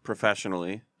Yes.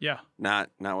 professionally, Yeah. not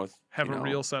with Have you a know,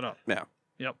 real setup. Yeah.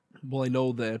 Yep. Well, I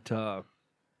know that.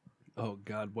 Oh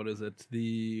God, what is it?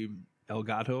 The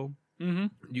Elgato. Mm-hmm.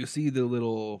 You see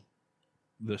the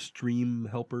stream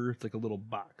helper. It's like a little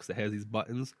box that has these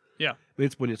buttons. Yeah.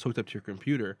 It's when it's hooked up to your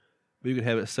computer. But you can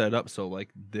have it set up so like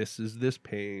this is this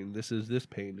pane, this is this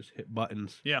pane. Just hit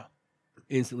buttons. Yeah.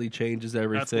 Instantly changes legit.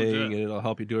 everything, and it'll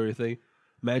help you do everything.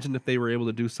 Imagine if they were able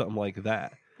to do something like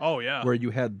that, Oh, yeah. where you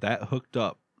had that hooked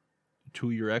up to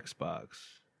your Xbox,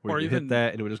 where Or you even hit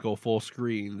that and it would just go full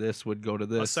screen. This would go to a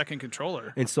this, second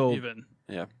controller. and so Even.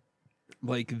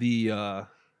 like the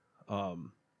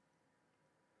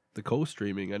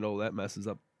co-streaming, I know that messes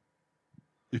up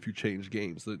if you change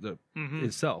games the Mm-hmm.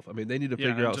 itself. I mean, they need to Yeah,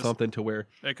 figure out just- something to where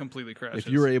It completely crashes.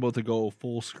 if you're able to go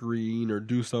full screen or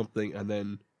do something, and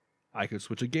then I could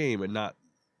switch a game and not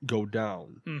go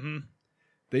down. Mm-hmm.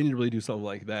 They need to really do something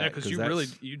like that. Yeah,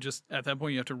 because you just, at that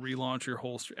point, you have to relaunch your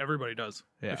whole stream. Everybody does.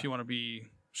 Yeah. If you want to be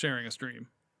sharing a stream.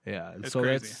 yeah, and it's so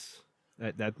crazy.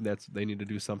 that's they need to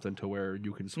do something to where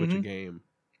you can switch a Mhm. game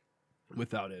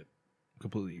without it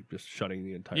completely just shutting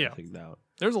the entire Yeah. thing down.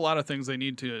 There's a lot of things they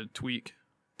need to tweak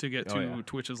to get Oh, to yeah.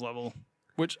 Twitch's level,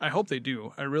 which I hope they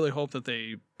do. I really hope that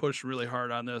they push really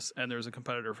hard on this and there's a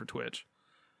competitor for Twitch.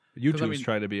 YouTube's mean-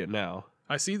 trying to be it now.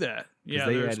 I see that. 'Cause Yeah,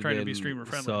 they they're added trying to be in streamer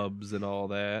friendly. subs and all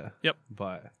that. Yep.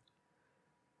 But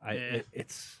Eh.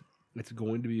 it's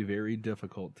going to be very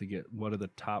difficult to get one of the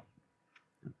top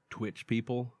Twitch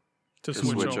people to To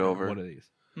switch, switch over. one of these.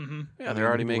 Mm-hmm. Yeah, they're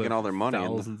already people making have all their money.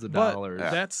 thousands of But dollars.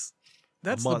 Yeah. That's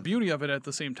the month. beauty of it at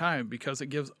the same time, because it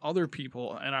gives other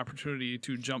people an opportunity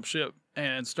to jump ship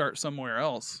and start somewhere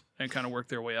else and kind of work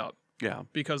their way up. Yeah.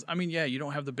 Because I mean, yeah, you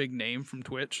don't have the big name from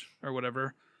Twitch or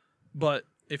whatever, but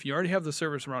if you already have the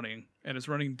service running and it's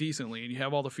running decently and you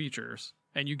have all the features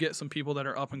and you get some people that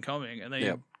are up and coming and they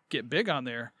Yep. get big on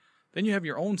there, then you have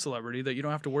your own celebrity that you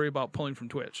don't have to worry about pulling from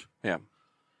Twitch. Yeah.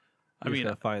 I You just mean,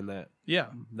 gotta find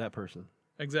that person.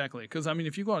 exactly. Because I mean,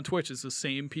 if you go on Twitch, it's the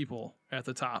same people at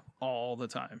the top all the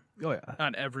time Oh yeah.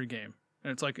 on every game.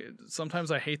 And it's like,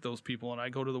 sometimes I hate those people and I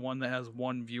go to the one that has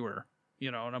one viewer,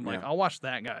 and I'm like, Yeah. I'll watch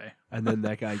that guy. And then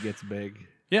that guy gets big.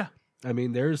 Yeah. I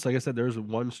mean, there's like I said, there's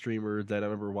one streamer that I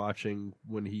remember watching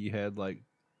when he had like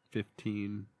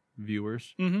 15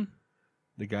 viewers. Mm-hmm.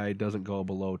 The guy doesn't go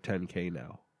below 10K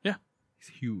now. Yeah. He's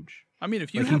huge. I mean,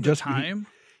 if you Like, he have the just- time,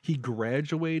 He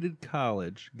graduated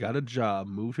college, got a job,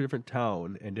 moved to a different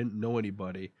town, and didn't know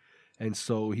anybody. And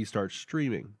so he starts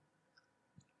streaming.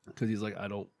 Because he's like, I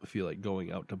don't feel like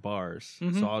going out to bars.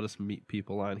 Mhm. So I'll just meet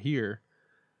people on here.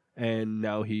 And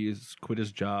now he's quit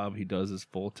his job. He does his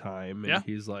full time. And Yeah.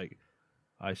 he's like,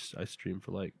 I stream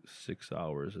for like 6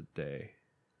 hours a day.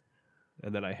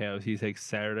 And then he takes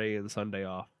Saturday and Sunday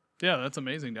off. yeah, that's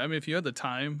amazing. I mean, if you had the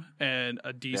time and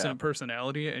a decent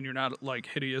personality and you're not like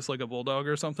hideous like a bulldog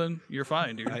or something, you're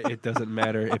fine, dude. It doesn't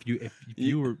matter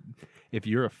if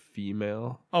you're a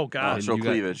female. Oh Oh, gosh. show you got-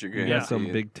 cleavage. You're You going got to some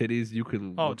see big titties. You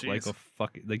can Oh, look like jeez. a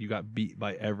fucking like you got beat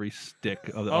by every stick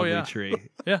of the Oh, ugly yeah. tree.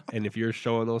 Yeah. And if you're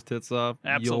showing those tits off,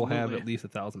 you'll have Absolutely. at least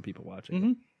 1,000 people watching.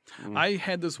 Mhm. Mm. I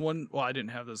had this one. Well, I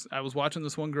didn't have this. I was watching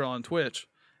this one girl on Twitch,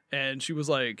 and she was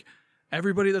like,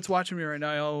 "Everybody that's watching me right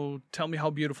now, tell me how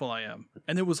beautiful I am."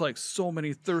 And there was like so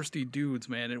many thirsty dudes,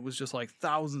 man. It was just like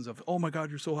thousands of, "Oh my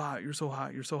god, you're so hot! You're so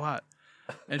hot! You're so hot!"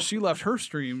 And she left her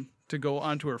stream to go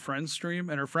onto her friend's stream,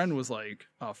 and her friend was like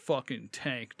a fucking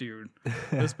tank, dude.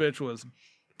 This bitch was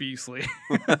beastly.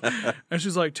 And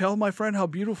she's like, "Tell my friend how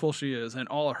beautiful she is." And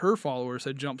all of her followers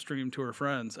had jump streamed to her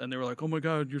friends, and they were like, "Oh my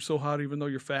god, you're so hot even though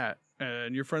you're fat,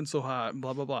 and your friend's so hot," and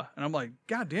blah blah blah. And I'm like,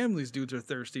 God damn, these dudes are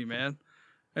thirsty, man.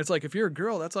 And it's like, if you're a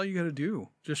girl, that's all you got to do.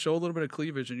 Just show a little bit of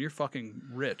cleavage, and you're fucking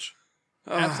rich.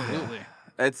 Absolutely.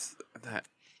 It's that.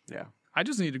 Yeah. I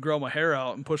just need to grow my hair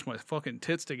out and push my fucking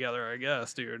tits together, I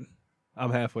guess, dude.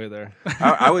 I'm halfway there.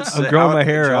 I would say I'm growing I my would-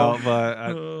 hair Joe, out, but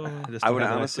Oh. I just I don't would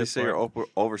have a nice honestly tip say for you're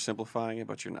it. oversimplifying it,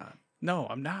 but you're not. No,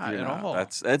 I'm not You're at not. all.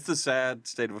 That's the sad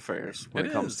state of affairs when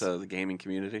it comes is. to the gaming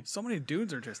community. So many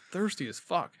dudes are just thirsty as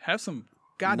fuck. Have some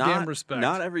goddamn respect.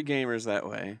 Not every gamer is that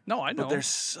way. No, I know. But there's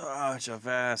such a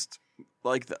vast,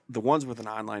 like the ones with an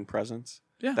online presence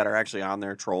Yeah. that are actually on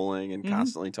there trolling and Mhm.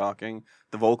 constantly talking.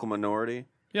 The vocal minority,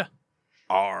 Yeah.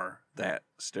 are that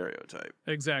stereotype.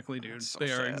 Exactly, dude. That's so They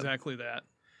are sad. exactly that.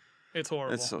 It's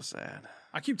horrible. It's so sad.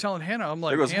 I keep telling Hannah, I'm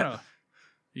like, There goes Hannah,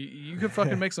 you could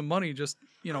fucking make some money. Just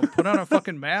put on a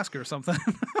fucking mask or something.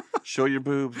 Show your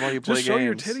boobs while you play Just games. show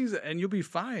your titties and you'll be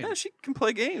fine. Yeah, she can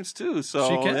play games too. So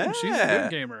she can. Yeah. She's a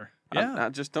good gamer. Yeah. I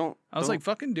just don't. I was don't- like,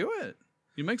 fucking do it.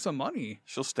 You make some money.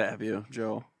 she'll stab you,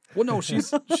 Joe. Well, no,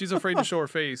 she's afraid to show her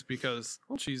face because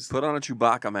she's. Put on a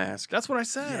Chewbacca mask. That's what I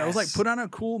said. I was like, Yes. put on a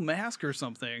cool mask or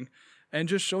something, and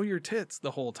just show your tits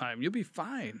the whole time. You'll be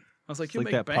fine. I was like, It's you'll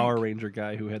like make that bank. Power Ranger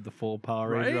guy who had the full Power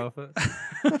Ranger Right? outfit.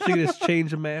 She can just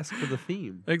change a mask for the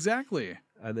theme, Exactly.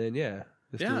 and then just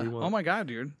do Yeah. what you want. Oh my god,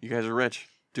 dude. You guys are rich.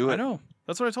 Do it. I know.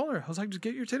 That's what I told her. I was like, just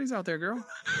get your titties out there, girl.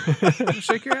 Just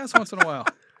shake your ass once in a while.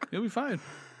 You'll be fine.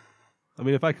 I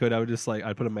mean, if I could, I would just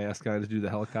I'd put a mask on and just do the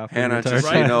helicopter. the Hannah, entire just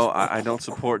so Right. you time. know, I don't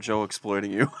support Joe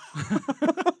exploiting you.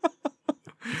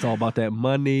 It's all about that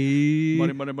money.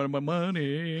 Money, money, money, money,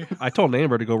 money. I told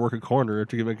Amber to go work a corner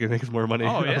to make us more money. Oh,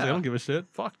 I was like, yeah. I don't give a shit.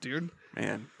 Fuck, dude.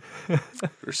 Man,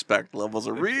 respect levels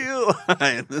are real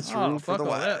high in this Oh, room for fuck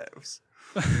the all that. wives.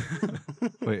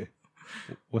 Wait,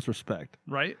 what's respect?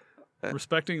 Right?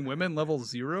 Respecting women level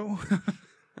 0.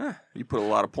 You put a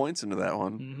lot of points into that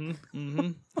one. Mm-hmm.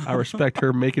 Mm-hmm. I respect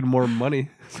her making more money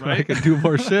so I Right? can do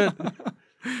more shit.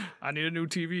 I need a new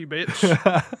TV, bitch.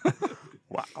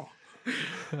 Wow.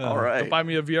 All right. Buy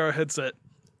me a VR headset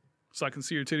so I can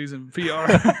see your titties in VR.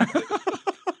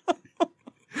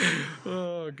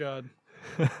 Oh god.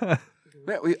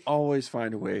 Man, we always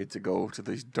find a way to go to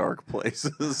these dark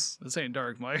places. This ain't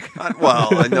dark, Mike. Well,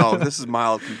 I know this is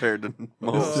mild compared to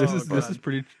most. Oh, this God. is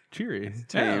pretty cheery.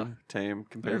 Tame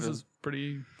compared This to. is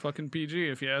pretty fucking PG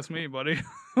if you ask me, buddy.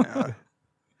 Yeah.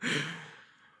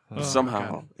 Oh,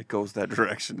 Somehow God. it goes that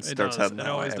direction. It starts does. heading It that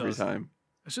way always every does. time.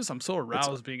 It's just I'm so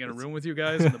aroused being in a room with you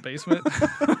guys in the basement.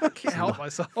 Can't help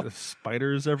myself. There's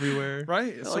spiders everywhere.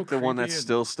 Right? I It's like so the one creepy that's and-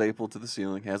 still stapled to the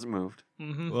ceiling, hasn't moved.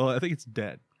 Mhm. Well, I think it's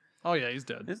dead. Oh yeah, he's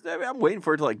dead. I'm waiting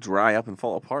for it to like dry up and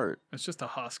fall apart. It's just a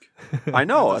husk. I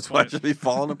know At that's this why it point. should be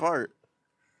falling apart.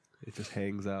 It just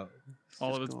hangs out.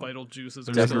 All of just its going- vital juices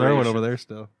are There's still. another one Decoration. over there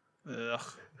still. Ugh.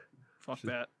 Fuck Should-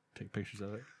 that. Take pictures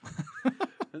of it.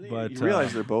 And But, you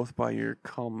realize uh, they're both by your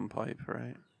cum pipe,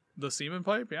 right? The semen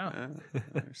pipe? Yeah. They're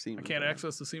I semen can't pipe.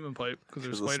 access the semen pipe because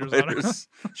there's 'Cause the spiders on it. spiders.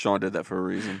 Sean did that for a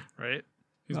reason. Right?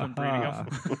 He's been breeding Aha.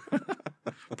 them.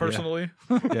 Personally.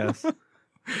 Yes.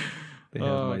 They have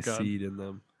Oh, my God. seed in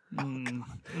them.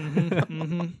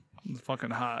 It's fucking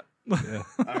hot. Yeah.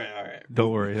 All right.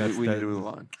 Don't worry. That's we need that. to move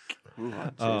on. Move on.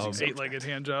 Um, Changing subject. 8-legged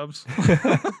hand jobs.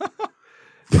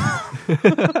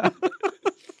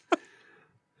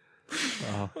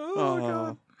 Oh, Oh,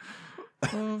 God.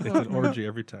 Oh, it's fuck. an orgy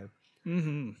every time.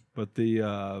 Mm-hmm. But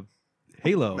the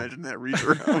Halo. Imagine that reach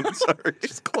around. Sorry.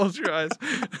 Just close your eyes.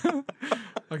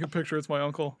 I can picture it's my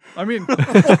uncle. I mean,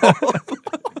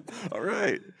 All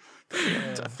right.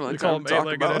 Definitely we call time to talk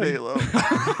him about Eddie.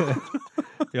 Halo.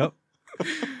 Yep.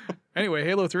 anyway,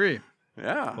 Halo 3.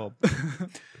 Yeah. Well,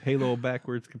 Halo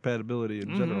backwards compatibility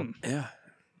in general. Mhm. Yeah.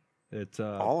 It's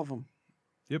All of them.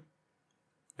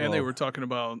 And they well, were talking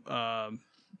about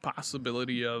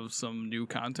possibility of some new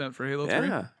content for Halo 3.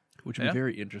 Yeah. which would Yeah. be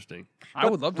very interesting. I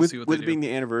would love to with, see what with they it do. being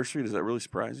the anniversary, does that really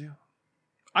surprise you?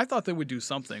 I thought they would do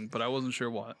something, but I wasn't sure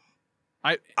what.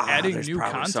 Adding there's new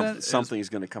probably content something's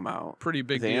going to come out. is pretty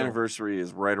big The deal. anniversary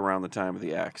is right around the time of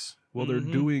the X. Well,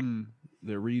 Mhm.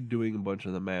 they're redoing a bunch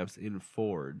of the maps in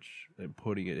Forge and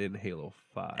putting it in Halo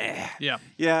 5. Yeah,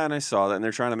 Yeah, and I saw that, and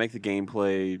they're trying to make the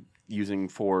gameplay using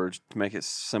Forge to make it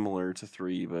similar to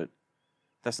 3, but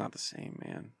that's not the same,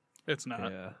 man. it's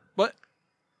not. Yeah. But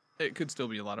it could still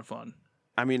be a lot of fun.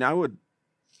 I mean, I don't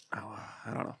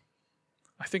know.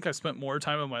 I think I spent more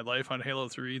time of my life on Halo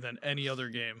 3 than any other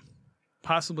game.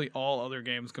 Possibly all other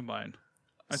games combined.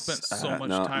 I spent so much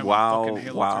time WoW, on fucking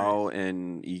Halo WoW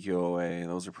and EQOA,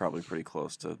 those are probably pretty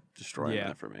close to destroying Yeah.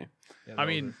 that for me. Yeah, 3. I that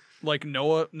mean, was like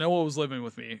Noah was living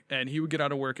with me, and he would get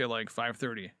out of work at like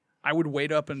 5:30. I would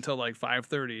wait up until like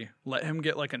 5:30, let him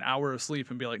get like an hour of sleep,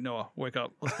 and be like, Noah, wake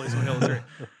up, let's play some Halo 3.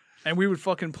 And we would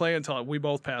fucking play until we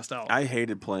both passed out. I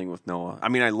hated playing with Noah. I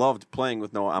mean, I loved playing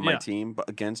with Noah on my Yeah. team, but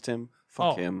against him,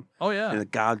 fuck Oh. him. Oh yeah, And the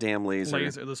goddamn laser.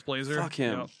 this blazer. Fuck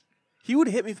him. Yep. He would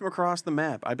hit me from across the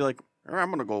map. I'd be like, I'm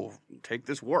going to go take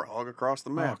this warthog across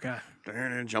the Oh map. god.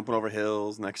 Jumping over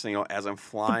hills. Next thing you know, as I'm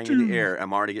flying in the air,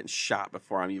 I'm already getting shot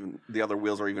before the other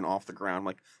wheels are even off the ground. I'm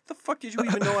like, the fuck did you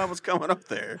even know I was coming up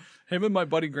there? Him and my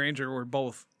buddy Granger were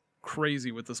both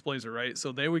crazy with this Blazer, right?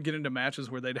 So they would get into matches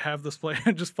where they'd have this play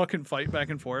and just fucking fight back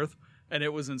and forth, and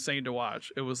it was insane to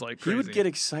watch. It was like crazy. He would get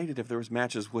excited if there was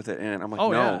matches with it in it. I'm like,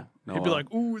 Oh no. yeah, he'd be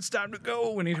like, "Ooh, it's time to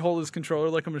go!" And he'd hold his controller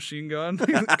like a machine gun.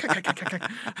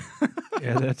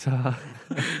 Yeah, that's I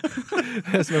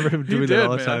just remember him He doing did, that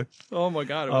all the man. time. Oh my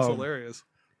god, it was Um, hilarious.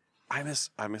 I miss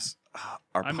our I miss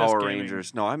Power gaming.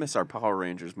 Rangers. No, I miss our Power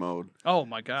Rangers mode Oh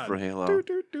my god. for Halo. Doot,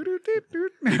 doot, doot, doot, doot,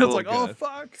 doot. It's People- like, oh God.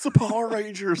 fuck. It's the Power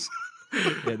Rangers.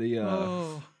 Yeah, the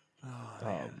Oh.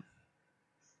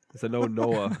 so no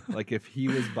Noah. Like if he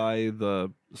was by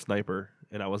the sniper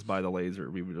and I was by the laser,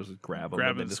 we would just grab him Grab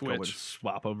and then and just go and switch.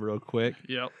 swap them real quick.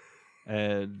 Yep.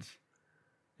 And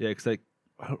yeah, because like,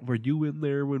 were you in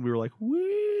there when we were like, woo?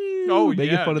 Oh,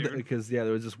 making yeah, fun of dude. because there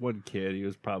was just one kid. He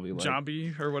was probably like,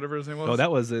 Zombie or whatever his name was. oh,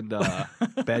 that was in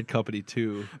Bad Company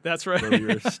 2, That's right. where we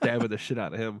were stabbing the shit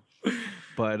out of him.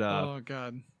 But oh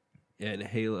god. in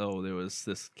Halo, there was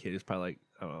this kid. He was probably like,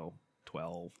 I don't know,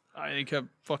 12. He kept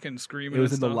fucking screaming. It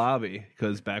was and in the stuff. lobby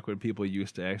because back when people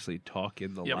used to actually talk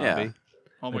in the Yep. lobby. Yeah.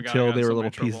 Oh my god. I Until got they in were so little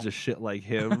much trouble. pieces of shit like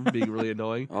him being really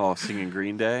annoying. Oh, singing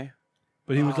Green Day.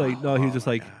 But he was like, no, he was just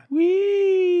my like, God.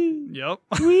 wee, Yep.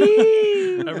 wee.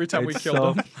 Every time we And killed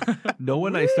so, him. Noah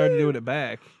and I started doing it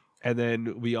back. And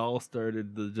then we all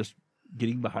started just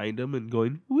getting behind him and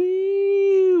going,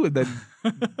 wee, and then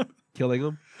killing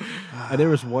him. And there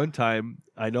was one time,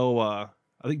 I know, I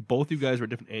think both you guys were at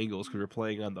different angles because we were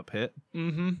playing on the pit.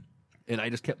 Mm-hmm. And I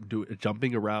just kept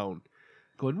jumping around,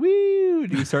 going, wee.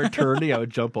 And he started turning, I would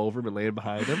jump over him and land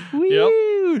behind him.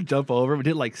 Wee, jump over him. We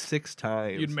did it like 6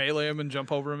 times. You'd melee him and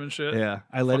jump over him and shit. Yeah,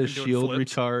 I let his Fucking doing shield flips.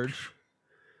 recharge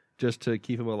just to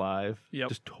keep him alive. Yep.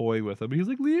 Just toy with him. He was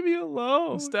like, leave me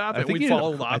alone. Stop I it. think We'd he ended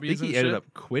follow up- I lobbies think he and ended shit.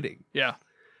 up quitting. Yeah.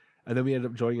 And then we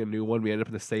ended up joining a new one. We ended up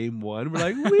in the same one. We're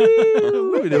like,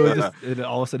 woo! And, it was just, and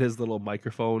all of a sudden his little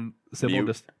microphone symbol Mute.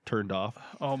 just turned off.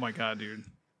 Oh my god, dude.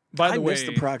 By the I way, missed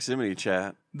the proximity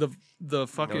chat. the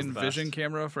fucking the vision best.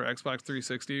 camera for Xbox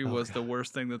 360 Oh, was God. the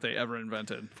worst thing that they ever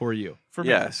invented. For you. For me.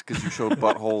 Yes, because you showed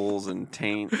buttholes and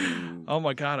taint. And Oh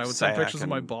my god, I would send Sack pictures of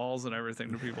my and- balls and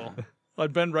everything to people.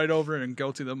 I'd bend right over and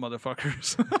go to them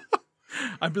motherfuckers.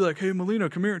 I'd be like, "Hey, Melina,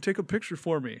 come here and take a picture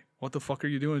for me." What the fuck are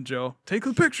you doing, Joe? Take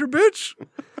a picture, bitch.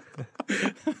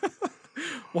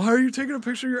 Why are you taking a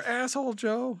picture of your asshole,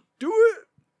 Joe? Do it.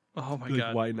 Oh my Like,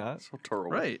 god. why not? so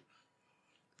terrible. Right.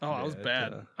 Oh, I was Yeah,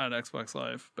 bad it, on Xbox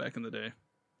Live back in the day.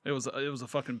 It was a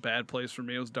fucking bad place for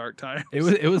me. It was dark time. It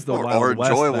was the Or Wild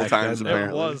West enjoyable back times, then, It though.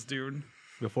 apparently. was, dude.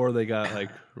 Before they got like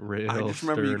real I just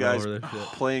remember you stern guys over their shit.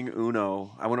 playing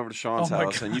Uno. I went over to Sean's Oh my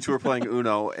house, God. and you two were playing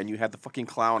Uno, and you had the fucking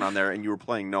clown on there, and you were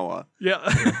playing Noah. Yeah.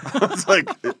 I was like,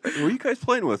 "Who are you guys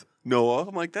playing with?" Noah.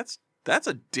 I'm like, that's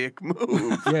a dick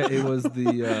move. Yeah, it was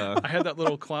the I had that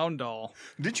little clown doll.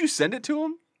 Did you send it to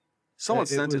him? Someone It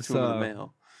sent it was, to him in the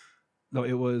mail. no,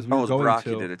 it was we Oh, it were was going Brock to,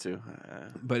 who did it too.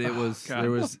 but it Oh, was God.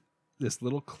 there was this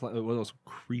little one of those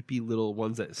creepy little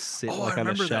ones that sit Oh, like I on a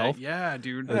remember shelf. that. Yeah,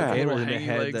 dude. Yeah. The And little it hanging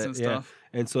had legs that- and yeah. stuff.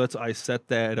 And so that's I set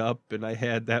that up and I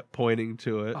had that pointing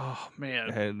to it Oh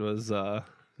man. and was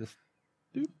just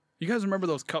You guys remember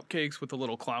those cupcakes with the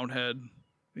little clown head?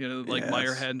 You know, like Yes.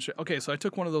 Meyer head and shit. Okay, so I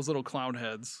took one of those little clown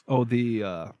heads. oh the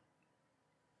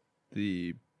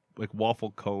like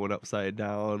waffle cone upside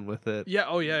down with it. Yeah,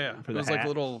 oh yeah, yeah. For It the was like hat?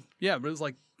 little but it was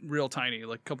like real tiny,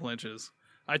 like a couple inches.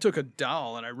 I took a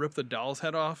doll and I ripped the doll's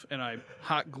head off and I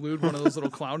hot glued one of those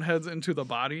little clown heads into the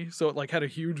body. So it like had a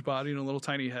huge body and a little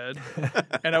tiny head.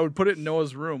 And I would put it in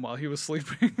Noah's room while he was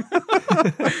sleeping.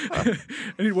 And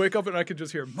he'd wake up and I could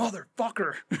just hear,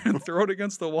 "Motherfucker," and throw it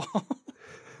against the wall.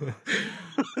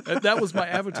 And that was my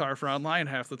avatar for online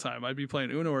half the time. I'd be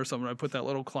playing Uno or something. I'd put that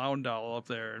little clown doll up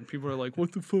there and people are like,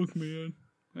 "What the fuck, man?"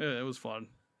 Yeah, it was fun.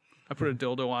 I put a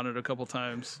dildo on it a couple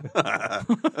times.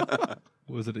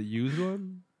 Was it a used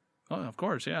one? Oh, of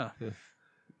course, yeah.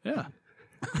 Yeah.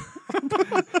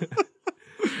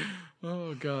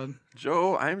 Oh, God.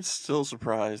 Joe, I'm still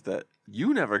surprised that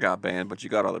you never got banned, but you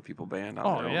got other people banned on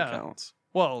Oh, their yeah. own accounts.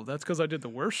 Well, that's because I did the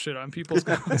worst shit on people's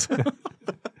accounts.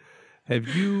 Have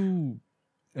you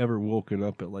ever woken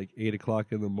up at like 8 o'clock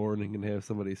in the morning and have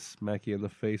somebody smack you in the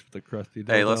face with a crusty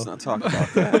dildo? Hey, let's not talk about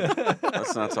that.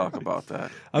 Let's not talk about that.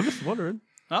 I'm just wondering.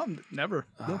 Never.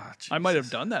 Ah, I might have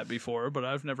Jesus. done that before, but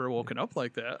I've never woken up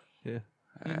like that. Yeah,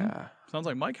 Yeah, Sounds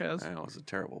like Mike has. that was a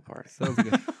terrible party. sounds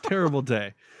like a terrible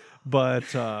day. But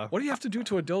What do you have to do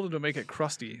to a dildo to make it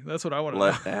crusty? That's what I want to know.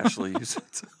 Let Ashley use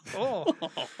it. Oh,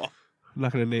 I'm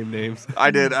not going to name names.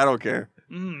 I did. I don't care.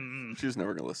 Mm, She's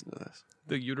never gonna listen to this.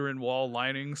 the uterine wall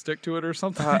lining stick to it or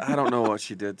something. I don't know what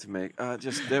she did to make.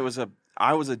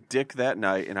 I was a dick that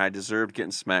night, and I deserved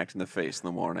getting smacked in the face in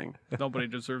the morning. Nobody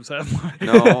deserves that much.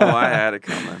 No, I had it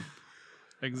coming.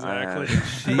 Exactly.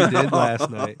 She did last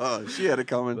night. She had it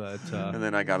coming, But and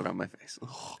then I got it on my face.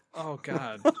 Oh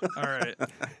God. All right.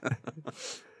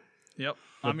 Yep.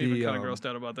 But I'm even the, kind of grossed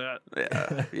out about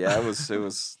that. Yeah. It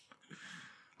was.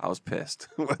 I was pissed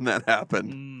when that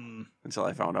happened Mm. until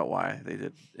I found out why they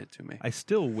did it to me. I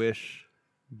still wish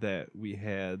that we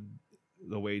had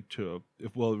the way to,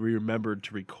 we remembered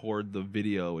to record the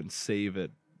video and save it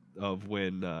of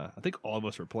when I think all of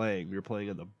us were playing. We were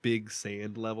playing on the big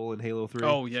sand level in Halo 3.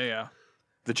 Oh yeah.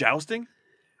 The jousting?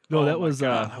 no, oh that my was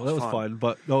God, that was fun.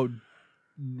 But no,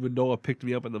 when Noah picked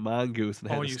me up in the mongoose and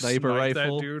had Oh, a you sniper sniped that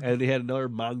rifle, dude? and he had another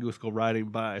mongoose go riding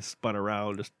by, I spun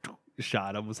around, just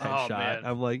shot him, was headshot. man.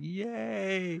 I'm like,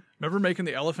 yay! Remember making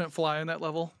the elephant fly in that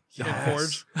level in Yes.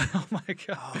 Forge? Oh my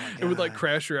God. Oh my It would like God.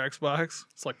 crash your Xbox.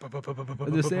 It's like.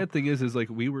 And the sad thing is like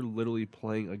we were literally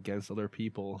playing against other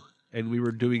people, and we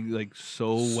were doing like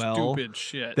so well Stupid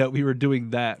shit. that we were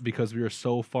doing that because we were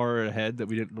so far ahead that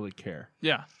we didn't really care.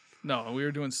 Yeah. No, we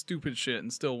were doing stupid shit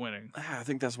and still winning. I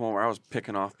think that's one where I was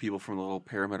picking off people from the little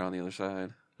pyramid on the other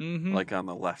side, Mm-hmm. like on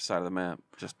the left side of the map.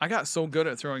 Just I got so good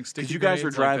at throwing sticky because you guys were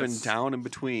grenades like driving this. down in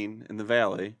between in the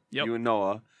valley, Yep. you and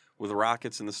Noah, with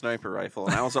rockets and the sniper rifle,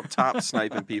 and I was up top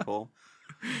sniping people.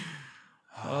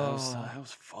 Oh. That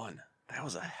was fun. That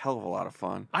was a hell of a lot of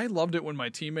fun. I loved it when my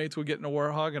teammates would get in a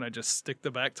Warhog and I just stick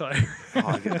the back tire.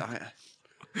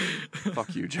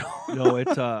 Fuck you, Joe. No, it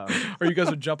Or you guys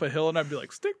would jump a hill and I'd be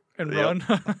like, stick and Yep.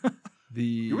 run.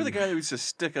 You were the guy that used to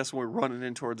stick us when we're running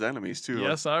in towards enemies too.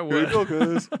 Yes, I Here you would. go,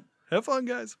 guys. Have fun,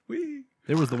 guys. Wee.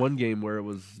 there was the one game where it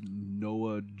was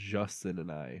Noah, Justin,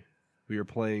 and I. We were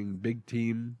playing big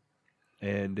team,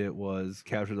 and it was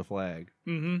capture the flag.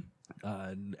 Mm-hmm.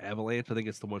 An Avalanche, I think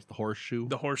it's the one with the horseshoe.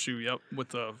 The horseshoe, yep, with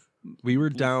the We were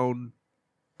down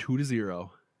 2-0,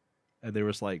 and there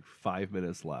was like 5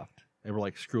 minutes left, and we're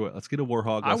like, "Screw it, let's get a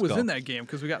Warhog." I Let's was go. in that game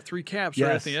because we got 3 caps right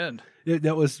at Yes. the end.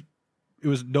 It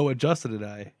was Noah, Justin, and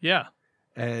I, Yeah.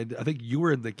 and I think you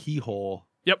were in the keyhole.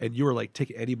 Yep. And you were like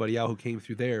taking anybody out who came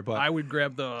through there, but I would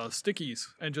grab the stickies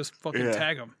and just fucking Yeah.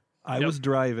 tag them. I Yep. was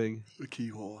driving. The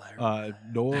keyhole there.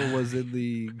 Noah was in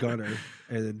the gunner,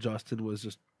 and then Justin was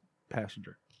just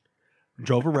passenger.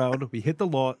 Drove around. We hit the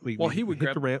lawn. He would hit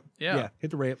grab- the ramp. yeah.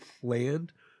 Hit the ramp.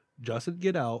 Land. Justin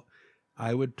get out.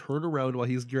 I would turn around while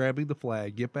he's grabbing the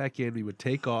flag. Get back in. We would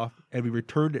take off, and we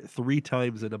returned it 3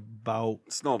 times in about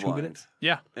Snowblind. 2 minutes.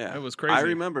 Yeah. Yeah, It was crazy. I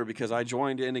remember because I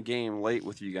joined in a game late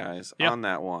with you guys Yep. on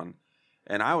that one,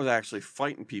 and I was actually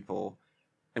fighting people,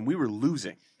 and we were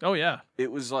losing. Oh, yeah. It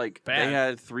was like Bad. they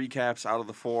had 3 caps out of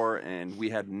the 4, and we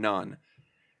had none.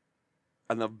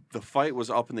 And the fight was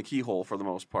up in the keyhole for the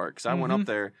most part because I went Mhm. up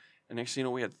there, and next thing you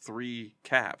know, we had 3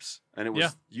 caps, and it was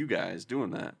Yeah. you guys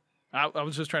doing that. I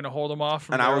was just trying to hold them off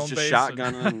from And their I was own just base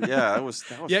shotgunning. And, yeah, that was.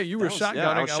 Yeah, you were that was- Yeah, I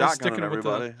shotgunning. was I was sticking shotgunning with the-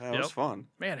 everybody. That was Yep. fun.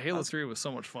 Man, Halo 3 was so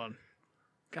much fun.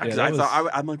 God, Yeah, Because that I was-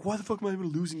 thought I'm like, why the fuck am I even a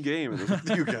losing game? And it was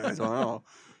with you guys. I don't know.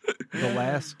 The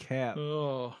last cap,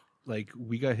 oh. like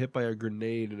we got hit by a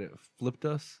grenade, and it flipped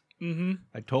us. Mm-hmm.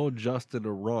 I told Justin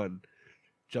to run.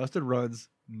 Justin runs.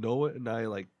 Noah and I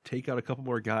like take out a couple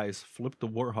more guys, flip the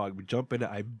Warthog. We jump in it.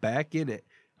 I back in it.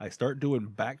 I start doing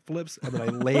backflips, and then I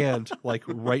land like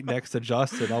right next to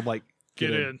Justin. I'm like,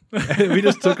 Get in. And we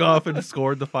just took off and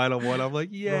scored the final one. I'm like,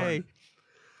 yay! Run.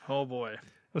 Oh, boy. It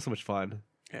was so much fun.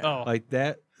 Yeah. Oh, Like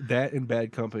that in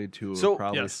Bad Company 2 So, are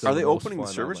probably yes. still Are they the most opening the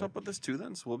fun servers online. up with this too?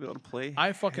 Then, so we'll be able to play.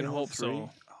 I fucking Halo hope 3? so.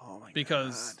 Oh my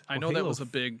Because god! I Well, know that Halo was a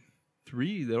big.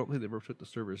 3? They don't think they ever took the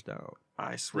servers down.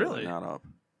 I swear Really? they're not up.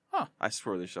 Huh. I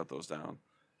swear they shut those down.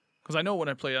 Because I know when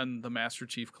I play on the Master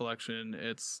Chief Collection,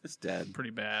 it's It's dead. pretty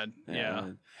bad.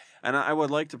 Yeah. And I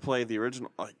would like to play the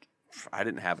original. Like, I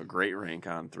didn't have a great rank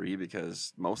on 3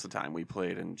 because most of the time we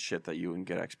played in shit that you can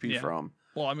get XP Yeah. from.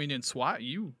 Well, I mean, in SWAT,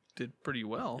 you did pretty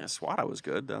well. Yeah, SWAT I was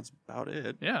good. That's about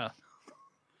it. Yeah.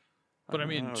 But I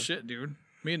mean, shit, dude.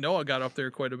 Me and Noah got up there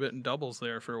quite a bit in doubles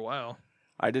there for a while.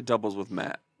 I did doubles with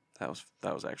Matt. That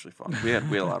was actually fun. We had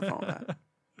a lot of fun with that.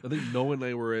 I think Noah and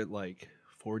I were at like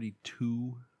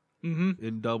 42 Mm-hmm.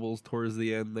 in doubles towards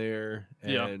the end there,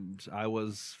 Yeah. and I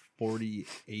was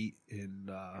 48 in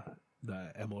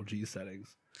the MLG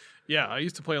settings, Yeah, I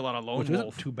used to play a lot of Lone which Wolf.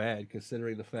 isn't too bad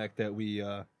considering the fact that we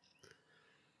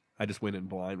I just went in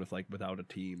blind with without a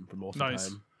team for most Nice.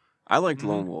 of the time. I liked Mhm.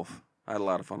 Lone Wolf. I had a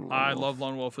lot of fun with Lone I Wolf. love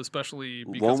Lone Wolf, especially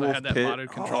Lone because I Wolf had that Pit. modded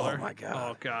controller. Oh, my God.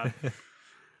 Oh god.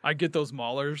 I get those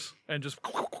maulers and just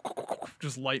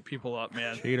just light people up,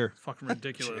 man. Cheater. Fucking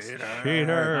ridiculous.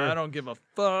 Cheater. I don't give a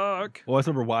fuck. Well, I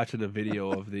remember watching a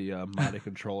video of the modded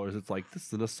controllers. It's like, this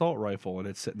is an assault rifle, and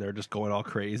it's sitting there just going all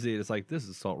crazy. It's like, this is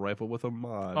assault rifle with a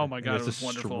mod. Oh my And God, it's it was just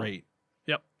wonderful. Straight.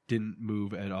 Yep. Didn't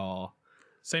move at all.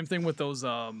 Same thing with those.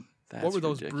 What That's were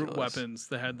those brute ridiculous. weapons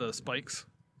that had the spikes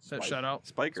that shot out?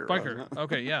 Spiker. Spiker. wasn't it?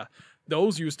 Okay, yeah.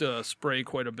 Those used to spray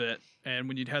quite a bit, and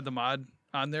when you'd had the mod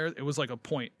on there, it was like a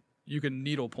point. You could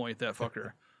needle point that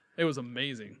fucker. It was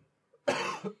amazing.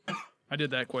 I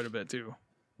did that quite a bit too.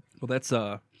 Well, that's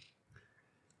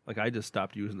like I just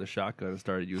stopped using the shotgun and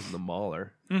started using the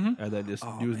mauler, Mhm. and then just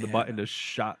Oh, using the man. button to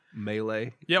shot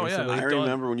melee. Yeah, well, instantly. yeah. I Done.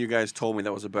 remember when you guys told me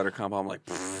that was a better combo. I'm like,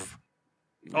 pfft.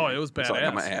 Oh, it was So I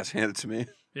got my badass. ass handed to me.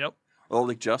 Yep. Well,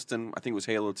 like Justin, I think it was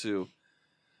Halo 2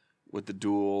 with the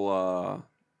dual.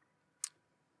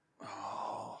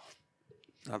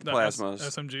 Not the plasmas.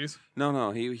 SMGs.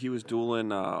 No, he was dueling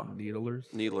Needlers.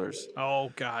 needlers.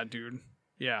 Oh God, dude.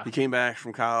 Yeah. He came back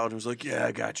from college and was like, "Yeah,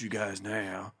 I got you guys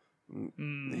now."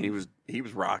 Mm. He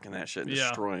was rocking that shit, and Yeah.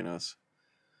 destroying us.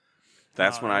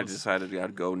 That's Oh, when that I was- decided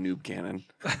I'd go noob cannon.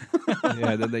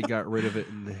 Yeah, then they got rid of it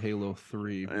in Halo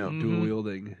 3, Yeah. dual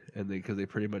wielding, and because they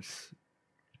pretty much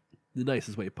the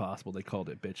nicest way possible they called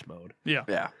it bitch mode. Yeah.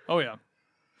 Yeah, Oh yeah.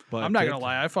 But I'm not that- gonna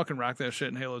lie. I fucking rocked that shit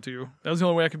in Halo 2. That was the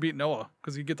only way I could beat Noah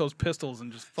because you get those pistols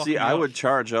and just fuck see, me I up. would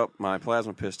charge up my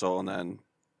plasma pistol and then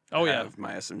Oh yeah. have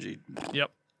my SMG.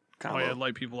 Yep. Combo. Oh yeah,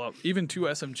 light people up. Even 2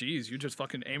 SMGs, you just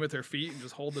fucking aim at their feet and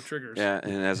just hold the triggers. Yeah,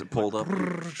 and as it pulled up,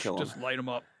 you kill him. Just light them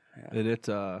up. And it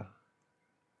what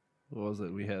was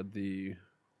it? We had the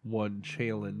one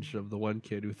challenge of the one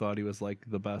kid who thought he was like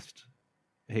the best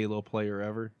Halo player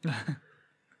ever.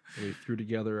 We threw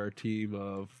together our team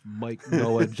of Mike,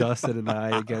 Noah, Justin, and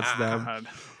I against them. God.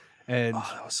 And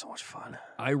Oh, that was so much fun.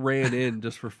 I ran in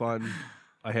just for fun.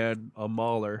 I had a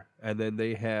mauler, and then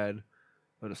they had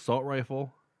an assault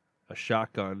rifle, a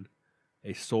shotgun,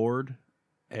 a sword,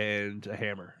 and a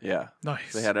hammer. Yeah,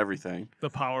 Nice. they had everything. the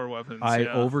power weapons. I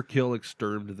yeah. overkill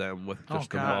extermed them with Oh,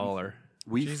 just a God. mauler.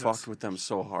 We Jesus. fucked with them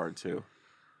so hard too.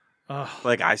 Ugh.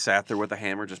 Like I sat there with the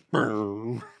hammer, just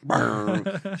burn,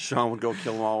 burn. Sean would go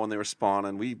kill them all when they were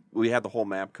spawning. We had the whole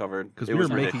map covered Because It we were was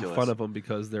making ridiculous. fun of them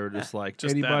because they were just like,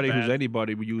 Just that anybody who's bad.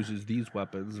 anybody who uses these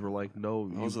weapons, we're like, no,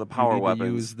 Those you, are the power you need to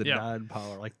weapons. use the Yeah.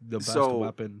 non-power, like the best So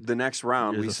weapon. the next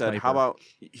round, is we a said, sniper. "How about?"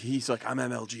 He's like, "I'm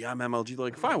MLG. I'm MLG." They're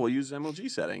like, "Fine, we'll use MLG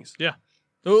settings."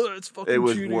 Oh, it's fucking It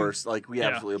was cheating. worse. Like we Yeah.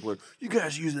 absolutely obliterated. You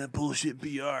guys using that bullshit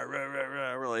BR? Rah, rah,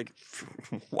 rah. We're like,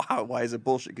 wow, why is it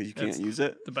bullshit? Because you can't It's use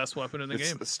it. The best weapon in the It's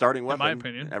game. the starting in weapon. my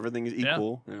opinion. Everything is Yeah.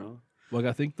 equal. You know. Like,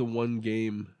 I think the one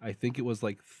game, I think it was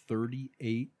like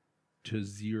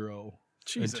 38-0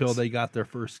 Jesus. until they got their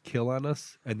first kill on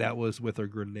us, and that was with a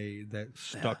grenade that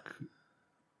stuck.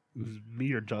 It was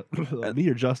me or, me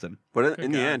or Justin. But Good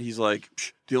in the God. end, he's like,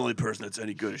 "Psh, the only person that's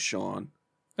any good is Sean.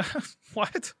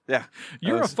 What? Yeah,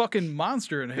 You're was- a fucking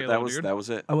monster in Halo, dude. that was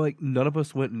it. I'm like, none of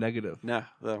us went negative. Nah,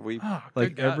 we Oh, Like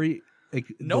good God. every like,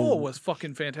 Noah the, was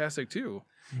fucking fantastic too.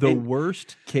 the and-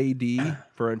 worst KD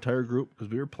for our entire group because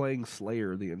we were playing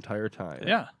Slayer the entire time.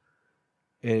 Yeah.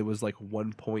 And it was like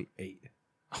 1.8.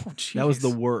 Oh, jeez. That was the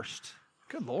worst.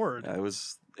 Good lord. it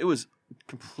was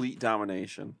complete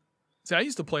domination. See, I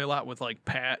used to play a lot with like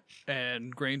Pat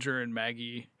and Granger and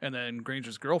Maggie, and then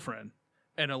Granger's girlfriend.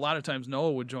 And a lot of times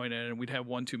Noah would join in, and we'd have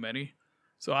one too many.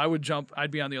 So I would jump.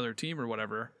 I'd be on the other team or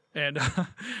whatever, and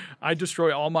I'd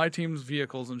destroy all my team's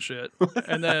vehicles and shit,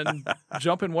 and then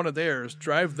jump in one of theirs,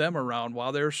 drive them around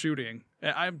while they're shooting.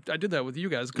 And I did that with you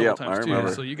guys a couple Yep, I times too,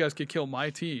 remember. so you guys could kill my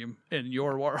team in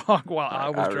your Warhawk while I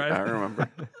was driving. I remember.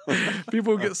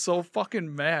 People would get so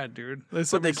fucking mad, dude. They But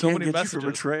sent they me so can't many get you for messages.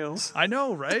 betrayals. I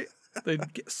know, right?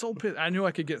 They'd get so pissed. I knew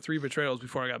I could get 3 betrayals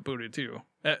before I got booted too.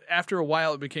 After a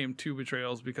while, it became 2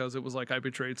 betrayals because it was like I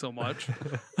betrayed so much.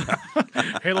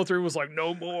 Halo 3 was like,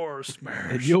 no more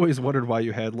smash. And you always wondered why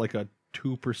you had like a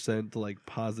 2% like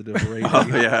positive rating. Oh,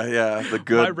 yeah, the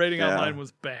good. My rating yeah. online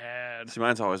was bad. See,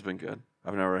 mine's always been good.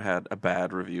 I've never had a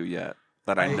bad review yet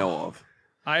that I know of.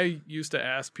 I used to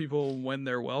ask people when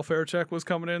their welfare check was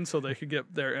coming in so they could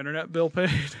get their internet bill paid,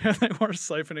 and they weren't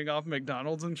siphoning off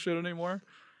McDonald's and shit anymore.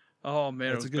 Oh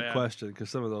man, That's it a was good bad. question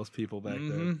because some of those people back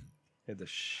then had the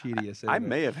shittiest. I internet.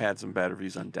 may have had some bad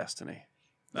reviews on Destiny.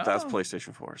 But that was Oh.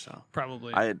 PlayStation 4, so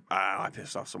Probably. I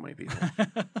pissed off so many people.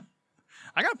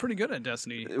 I got pretty good at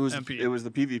Destiny. It was MP. it was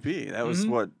the PvP. That was Mhm.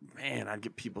 what, man, I'd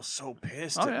get people so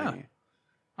pissed Oh, at yeah. me.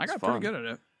 I got it's pretty fun. good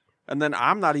at it. And then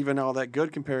I'm not even all that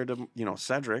good compared to,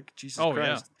 Cedric. Jesus Oh,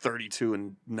 Christ. 32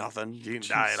 and nothing. You didn't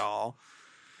die Jeez. at all.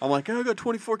 I'm like, I got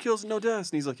 24 kills and no deaths.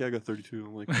 And he's like, yeah, I got 32.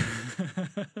 I'm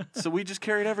like, so we just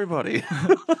carried everybody.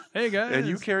 Hey guys. And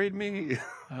you carried me.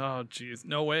 Oh jeez,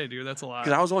 no way, dude. That's a lot.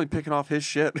 Because I was only picking off his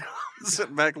shit.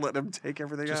 Sitting back letting him take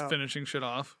everything Just out. finishing shit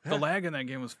off. The lag in that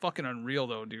game was fucking unreal,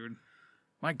 though, dude.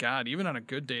 My God, even on a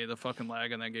good day, the fucking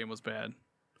lag in that game was bad.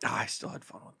 I still had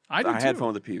fun with it. I did had too.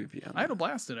 fun with the PvP. On I had a that.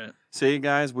 blast in it. See,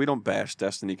 guys, we don't bash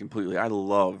Destiny completely. I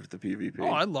loved the PvP. Oh,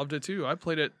 I loved it too. I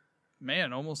played it,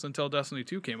 man, almost until Destiny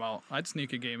 2 came out. I'd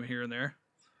sneak a game here and there.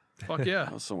 Fuck yeah.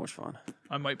 That was so much fun.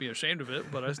 I might be ashamed of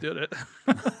it, but I did it.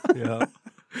 Yeah.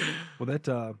 Well, that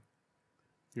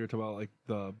you were talking about like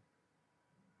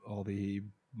all the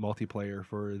multiplayer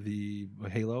for the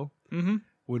Halo Mm-hmm.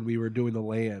 when we were doing the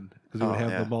LAN because we would Oh, have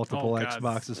yeah. the multiple Oh, God.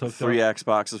 Xboxes hooked 3 up.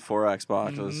 Xboxes, 4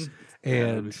 Xboxes. Mhm. Yeah,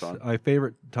 that'd be And fun. my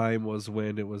favorite time was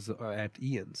when it was at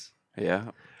Ian's.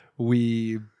 Yeah.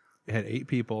 We had 8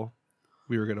 people.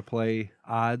 We were going to play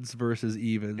odds versus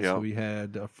evens. Yep. So we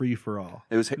had a free for all.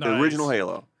 It was the Nice. original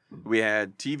Halo. We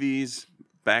had TVs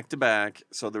back to back,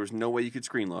 so there was no way you could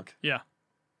screen look. Yeah.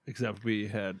 Except we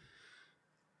had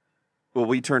Well,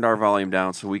 we turned our volume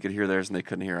down so we could hear theirs and they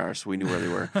couldn't hear ours, so we knew where they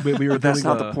were. we were But that's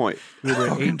doing not the point. We were an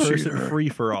Fucking 8-person cheater. free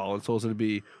for all, and so it was going to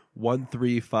be 1,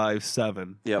 3, 5,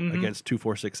 7 Yep. Mhm. against 2,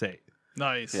 4, 6, 8.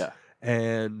 Nice. Yeah.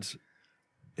 And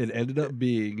it ended up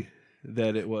being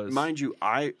that it was Mind you,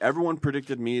 everyone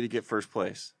predicted me to get first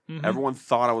place. Mhm. Everyone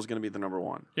thought I was going to be the number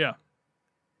one. Yeah.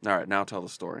 All right, now tell the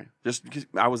story. Just because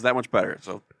I was that much better,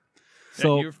 so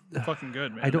so. Yeah, you're fucking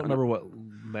good, man. I don't remember what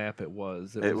map it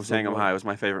was. it was the Hang 'em one- High. It was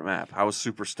my favorite map. I was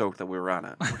super stoked that we were on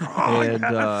it. And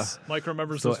Mike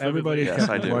remembers so this everybody Yes,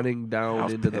 I kept do. running I down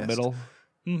was into the pissed. middle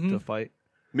Mm-hmm. to fight.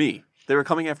 Me. They were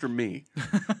coming after me.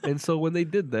 And so when they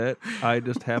did that, I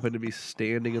just happened to be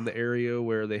standing in the area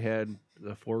where they had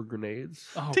the 4 grenades,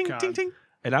 Oh, ting, God. ting, ting.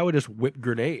 and I would just whip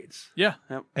grenades. Yeah.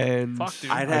 And Fuck, dude.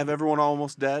 I'd have everyone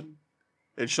almost dead,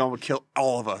 and Sean would kill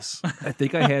all of us. I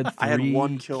think I had 3 I had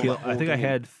one kill the I whole think I game.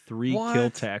 had 3 What? kill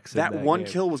tacks. That in one game.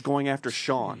 kill was going after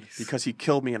Sean Jeez. because he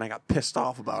killed me, and I got pissed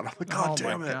off about it. I'm like, God Oh, my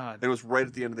damn it. God. And it was right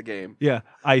at the end of the game. Yeah,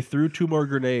 I threw 2 more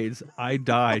grenades. I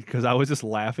died because I was just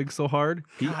laughing so hard.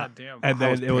 God damn. And I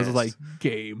then was it was pissed. like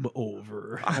game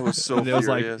over. I was so And it was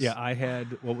furious. like, yeah, I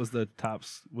had what was the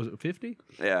tops? Was it 50?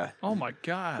 Yeah. Oh, my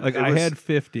God. Like It I was- had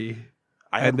 50.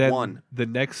 I had and then one. the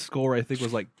next score I think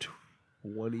was like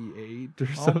 28 or Oh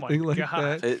my something like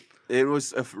God. that. It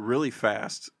was really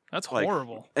fast. That's like-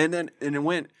 horrible. And it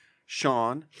went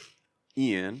Sean,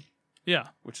 Ian, Yeah.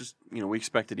 which is, we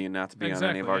expected Ian not to be on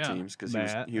any of Exactly, our yeah. teams because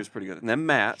Matt. he was pretty good. And then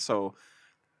Matt, so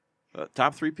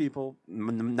top 3 people,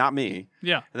 not me.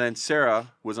 Yeah. And then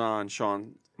Sarah was on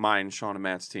Sean and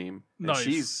Matt's team. And Nice.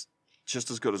 she's just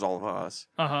as good as all of us.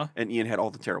 Uh-huh. And Ian had all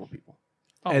the terrible people.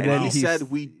 Oh, And And then wow. he said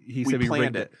we said we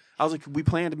planned rigged it. I was like, we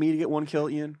planned me to get 1 kill,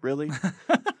 Ian? Really?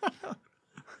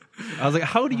 I was like,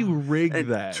 how do you rig And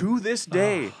that? to this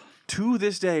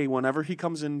day, whenever he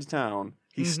comes into town,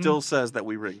 he Mhm. still says that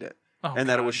we rigged it. Oh, And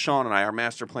that it was God. Sean and I, our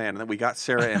master plan, and that we got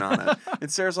Sarah in on it.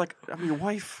 And Sarah's like, I'm your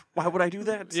wife. Why would I do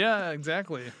that? Yeah,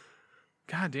 exactly.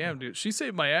 God damn, dude. She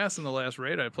saved my ass in the last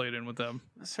raid I played in with them.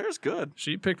 Sarah's good.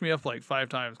 She picked me up like 5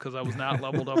 times because I was not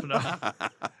leveled up enough.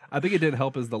 I think it didn't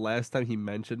help is the last time he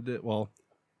mentioned it. Well,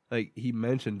 like he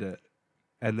mentioned it,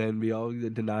 and then we all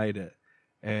denied it.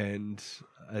 And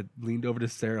I leaned over to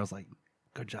Sarah. I was like,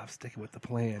 "Good job sticking with the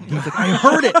plan." He was like, "I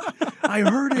heard it. I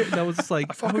heard it." And I was just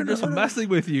like, "I was just messing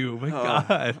with you." My Oh.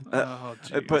 God. Oh,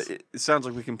 jeez. But it sounds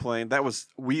like we complained.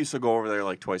 We used to go over there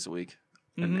like twice a week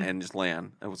and, Mhm. and just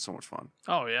LAN. It was so much fun.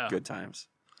 Oh, yeah. Good times.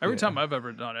 Every Yeah. time I've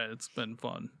ever done it, it's been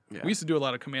fun. Yeah. We used to do a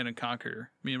lot of Command and Conquer.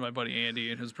 Me and my buddy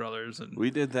Andy and his brothers. And We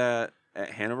did that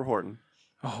at Hanover Horton.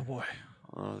 oh, boy.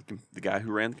 The guy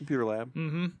who ran the computer lab,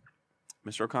 Mm-hmm.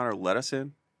 Mr. O'Connor, let us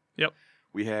in. Yep.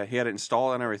 He had it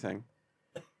installed and everything.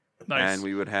 Nice. And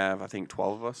we would have, I think,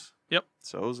 12 of us. Yep.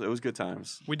 So it was good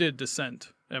times. We did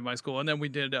Descent at my school. And then we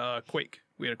did Quake.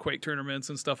 We had Quake tournaments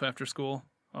and stuff after school.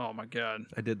 Oh, my God.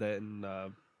 I did that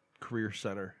in Career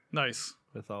Center Nice.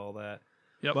 with all that.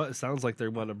 Yep. But it sounds like they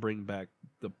want to bring back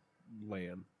the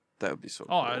LAN. That would be so Oh,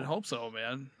 cool. I'd hope so,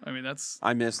 man. I mean, that's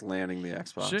I miss landing the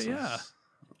Xbox. Shit, yeah.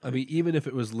 I mean, even if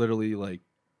it was literally like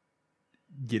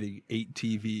getting 8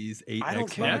 TVs, 8 I don't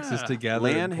care. Xboxes Yeah. together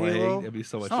LAN and playing, Halo? it'd be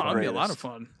so much oh, fun. that'd be a lot Greatest.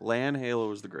 of fun. LAN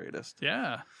Halo is the greatest.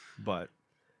 Yeah. But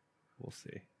we'll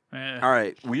see. Eh. All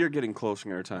right, we are getting close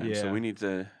in our time, so Yeah. we need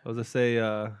to. I was gonna say,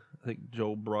 I think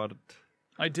Joe brought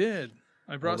I did.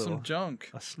 I brought little- some junk.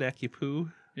 a snacky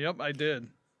poo. Yep, I did.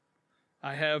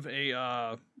 I have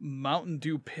a Mountain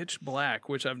Dew Pitch Black,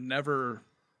 which I've never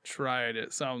tried.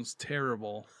 It sounds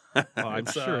terrible. Oh, I'm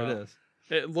It's, sure it is.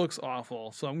 It looks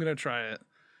awful, so I'm gonna try it.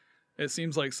 It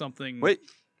seems like something. Wait,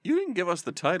 you didn't give us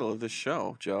the title of this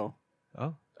show, Joe.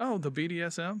 Oh, the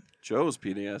BDSM, Joe's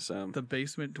PDSM. the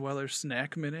Basement Dweller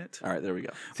Snack Minute. All right, there we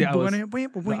go. See, I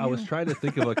was trying to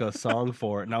think of like a song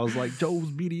for it, and I was like,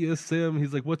 Joe's BDSM.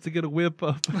 He's like, what's it gonna whip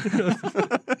up?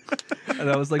 And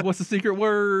I was like, what's the secret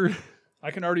word? I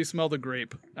can already smell the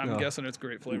grape. I'm Oh. guessing it's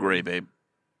grape flavor. Great, babe.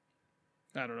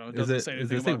 I don't know. It Is doesn't it? say Does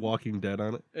anything it say about. Walking Dead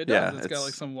on it? It does. Yeah, It's got it's-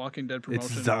 like some Walking Dead It's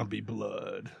promotion. zombie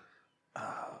blood.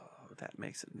 Oh, that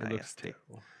makes it It looks nasty.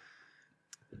 terrible.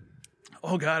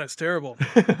 Oh god, it's terrible.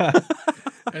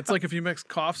 It's like if you mix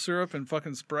cough syrup and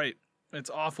fucking Sprite. It's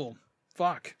awful.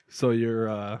 Fuck. So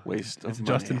you're Waste of it's money.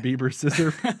 Justin Bieber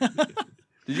scissor.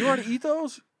 Did you already eat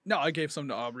those? No, I gave some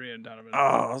to Aubrey and Donovan. Oh,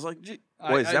 I was like, gee,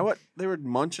 wait, is I- that what they were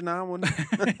munching on? When...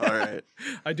 All right.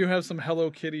 I do have some Hello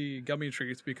Kitty gummy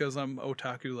treats because I'm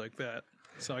otaku like that.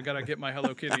 So I gotta get my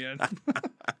Hello Kitty in.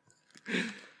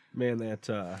 Man, that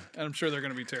And I'm sure they're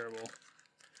gonna be terrible.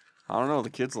 I don't know. The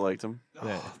kids liked them.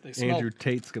 They smell. Andrew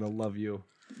Tate's gonna love you.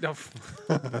 No.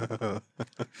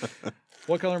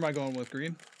 What color am I going with?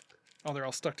 Green? Oh, they're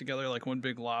all stuck together like one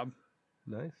big lob.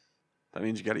 Nice. That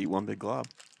means you got to eat one big glob.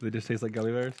 They just taste like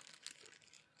gummy bears.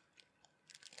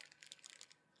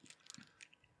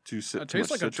 It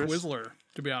tastes like a Twizzler,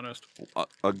 to be honest.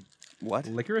 A what?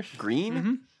 Licorice. Green?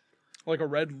 Mhm. Like a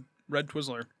red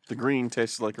Twizzler. The green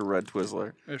tastes like a red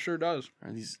Twizzler. It sure does.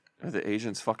 Are the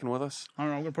Asians fucking with us? I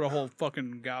don't know. I'm gonna put a whole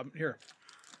fucking gob here.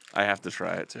 I have to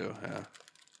try it too. Yeah.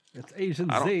 It's Asian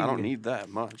I zing. don't need that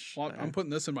much. Well, I'm putting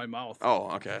this in my mouth.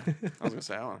 Oh, okay. I was gonna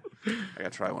say I gotta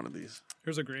try one of these.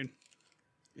 Here's a green.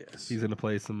 Yes. He's gonna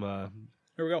play some.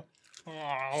 Here we go.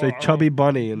 Say chubby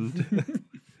bunny and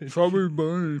Chubby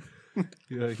bunny.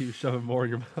 yeah, keep shoving more in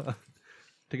your mouth.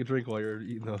 Take a drink while you're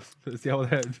eating those. See how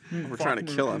that. We're trying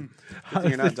to kill him. How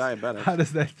You're does not diabetic. How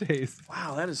does that taste?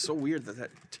 Wow, that is so weird that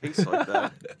tastes like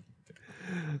that.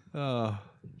 Oh,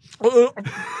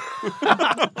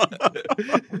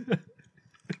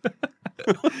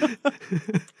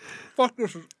 Fuck,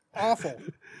 this is awful.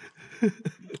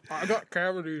 I got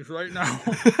cavities right now.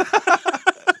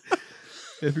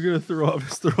 if you're gonna throw up,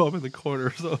 just throw up in the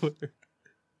corner somewhere.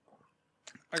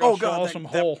 I got Oh, God, swallow that- some that-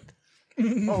 whole.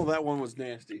 Oh, that one was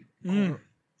nasty. Those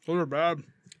are bad.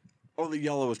 Oh, the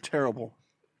yellow was terrible.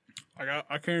 I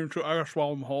gotta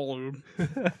swallow them whole, dude.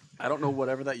 I don't know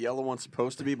whatever that yellow one's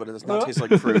supposed to be, but it does not taste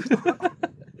like fruit.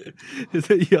 Is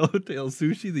it yellowtail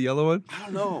sushi? The yellow one? I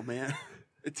don't know, man.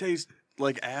 It tastes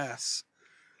like ass.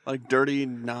 Like dirty,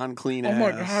 non-clean Oh ass.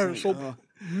 my God, it's Like, so-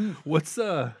 What's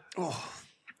oh.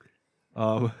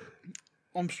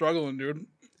 I'm struggling, dude.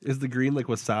 Is the green like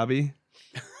wasabi?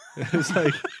 It's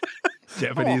like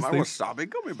Japanese my thing. wasabi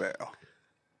gummy bear.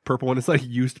 Purple one is like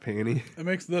used panty. It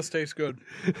makes this taste good.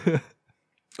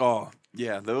 Oh,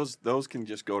 yeah, those can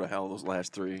just go to hell, those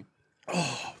last three.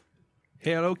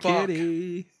 Hello Fuck.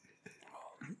 Kitty.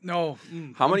 No.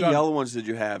 How I'm many done. yellow ones did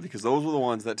you have? Because those were the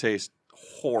ones that taste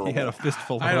horrible. He had a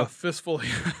fistful. I had a Of fistful.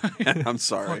 I'm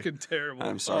sorry. Fucking terrible.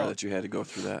 I'm sorry Oh. that you had to go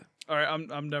through that. All right,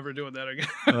 I'm never doing that again.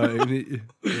 you need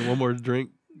one more drink.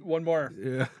 One more.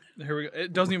 Yeah. Here we go.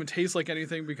 It doesn't even taste like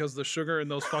anything because the sugar in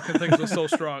those fucking things was so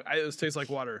strong. It just tastes like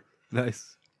water.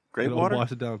 Nice. Grape It'll water?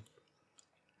 Wash it down.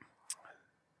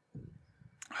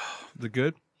 Is it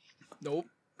good? Nope.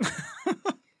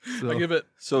 So, I give it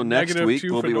So next Negative week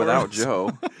 2 we'll be without fedoras.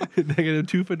 Joe.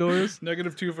 -2 fedoras.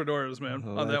 -2 fedoras, man,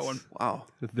 Oh, on that that's- one. Wow.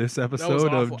 This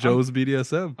episode of awful. Joe's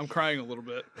BDSM. I'm crying a little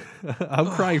bit.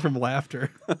 I'm crying from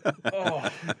laughter. Oh,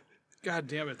 God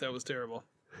damn it, that was terrible.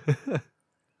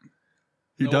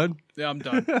 You Nope. done? Yeah, I'm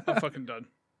done. I'm fucking done.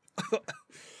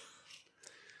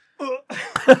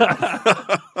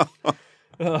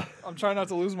 I'm trying not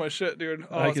to lose my shit, dude.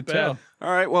 Oh, I it's could bad. tell.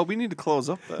 All right, well, we need to close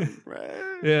up then. Right.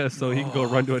 Yeah, so he can go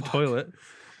run to a fuck. toilet.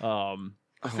 I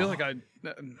feel like I'm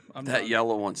That done.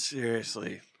 yellow one,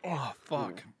 seriously. Oh,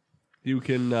 fuck. You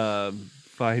can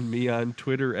find me on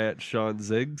Twitter at Sean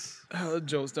Ziggs.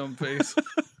 Joe's dumb face.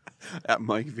 At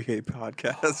Mike VA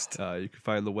Podcast. You can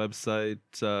find the website,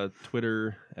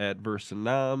 Twitter at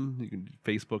Versanam. You can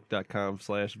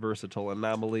Facebook.com/Versatile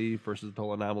Anomaly,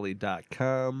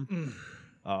 VersatileAnomaly.com.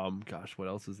 Gosh, what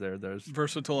else is there? There's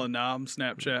Versatile and Nom,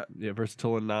 Snapchat.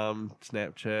 Versatile Anom,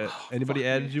 Snapchat. Oh, Anybody fuck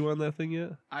added me. you on that thing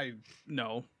yet?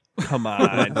 No. Come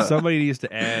on. Somebody needs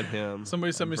to add him.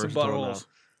 Somebody send on me some Versatile buttholes.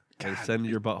 Anom. Okay, send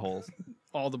your buttholes.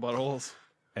 All the buttholes.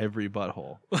 Every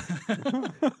butthole.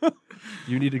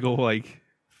 You need to go like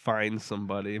find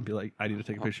somebody and be like, I need to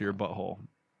take a picture of your butthole.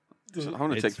 So I'm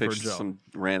going to It's take for pictures Joe. of some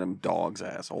random dog's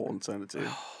asshole and send it to you.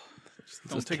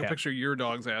 Don't Just take a cat. picture of your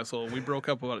dog's asshole. We broke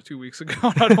up about 2 weeks ago,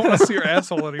 and I don't want to see your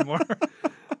asshole anymore.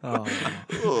 Oh,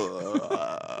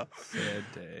 Ugh. sad.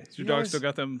 day. Is your You dog always- still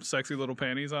got them sexy little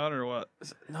panties on, or what?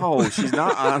 No, she's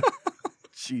not on.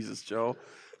 Jesus, Joe.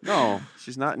 No,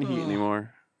 she's not in heat Oh.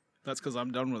 anymore. That's because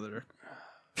I'm done with her.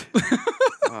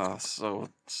 Oh, so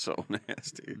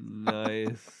nasty.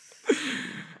 Nice.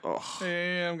 Oh.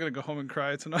 Hey, I'm gonna go home and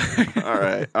cry tonight. All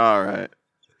right.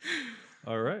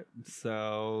 All right.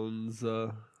 Sounds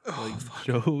like fuck.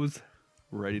 Joe's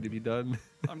ready to be done.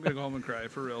 I'm gonna go home and cry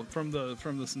for real from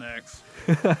the snacks.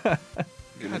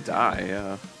 Gonna die,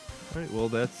 yeah. All right. Well,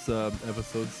 that's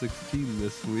episode 16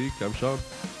 this week. I'm Sean.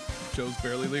 Joe's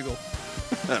barely legal.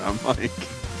 And I'm Mike.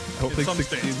 I don't In think some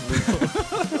 16 states. is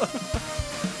legal.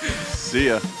 See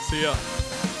ya. See ya.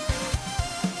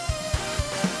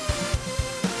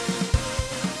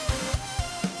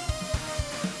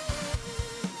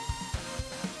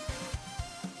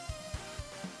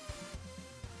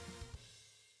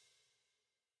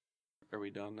 Are we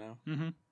done now? Mm-hmm.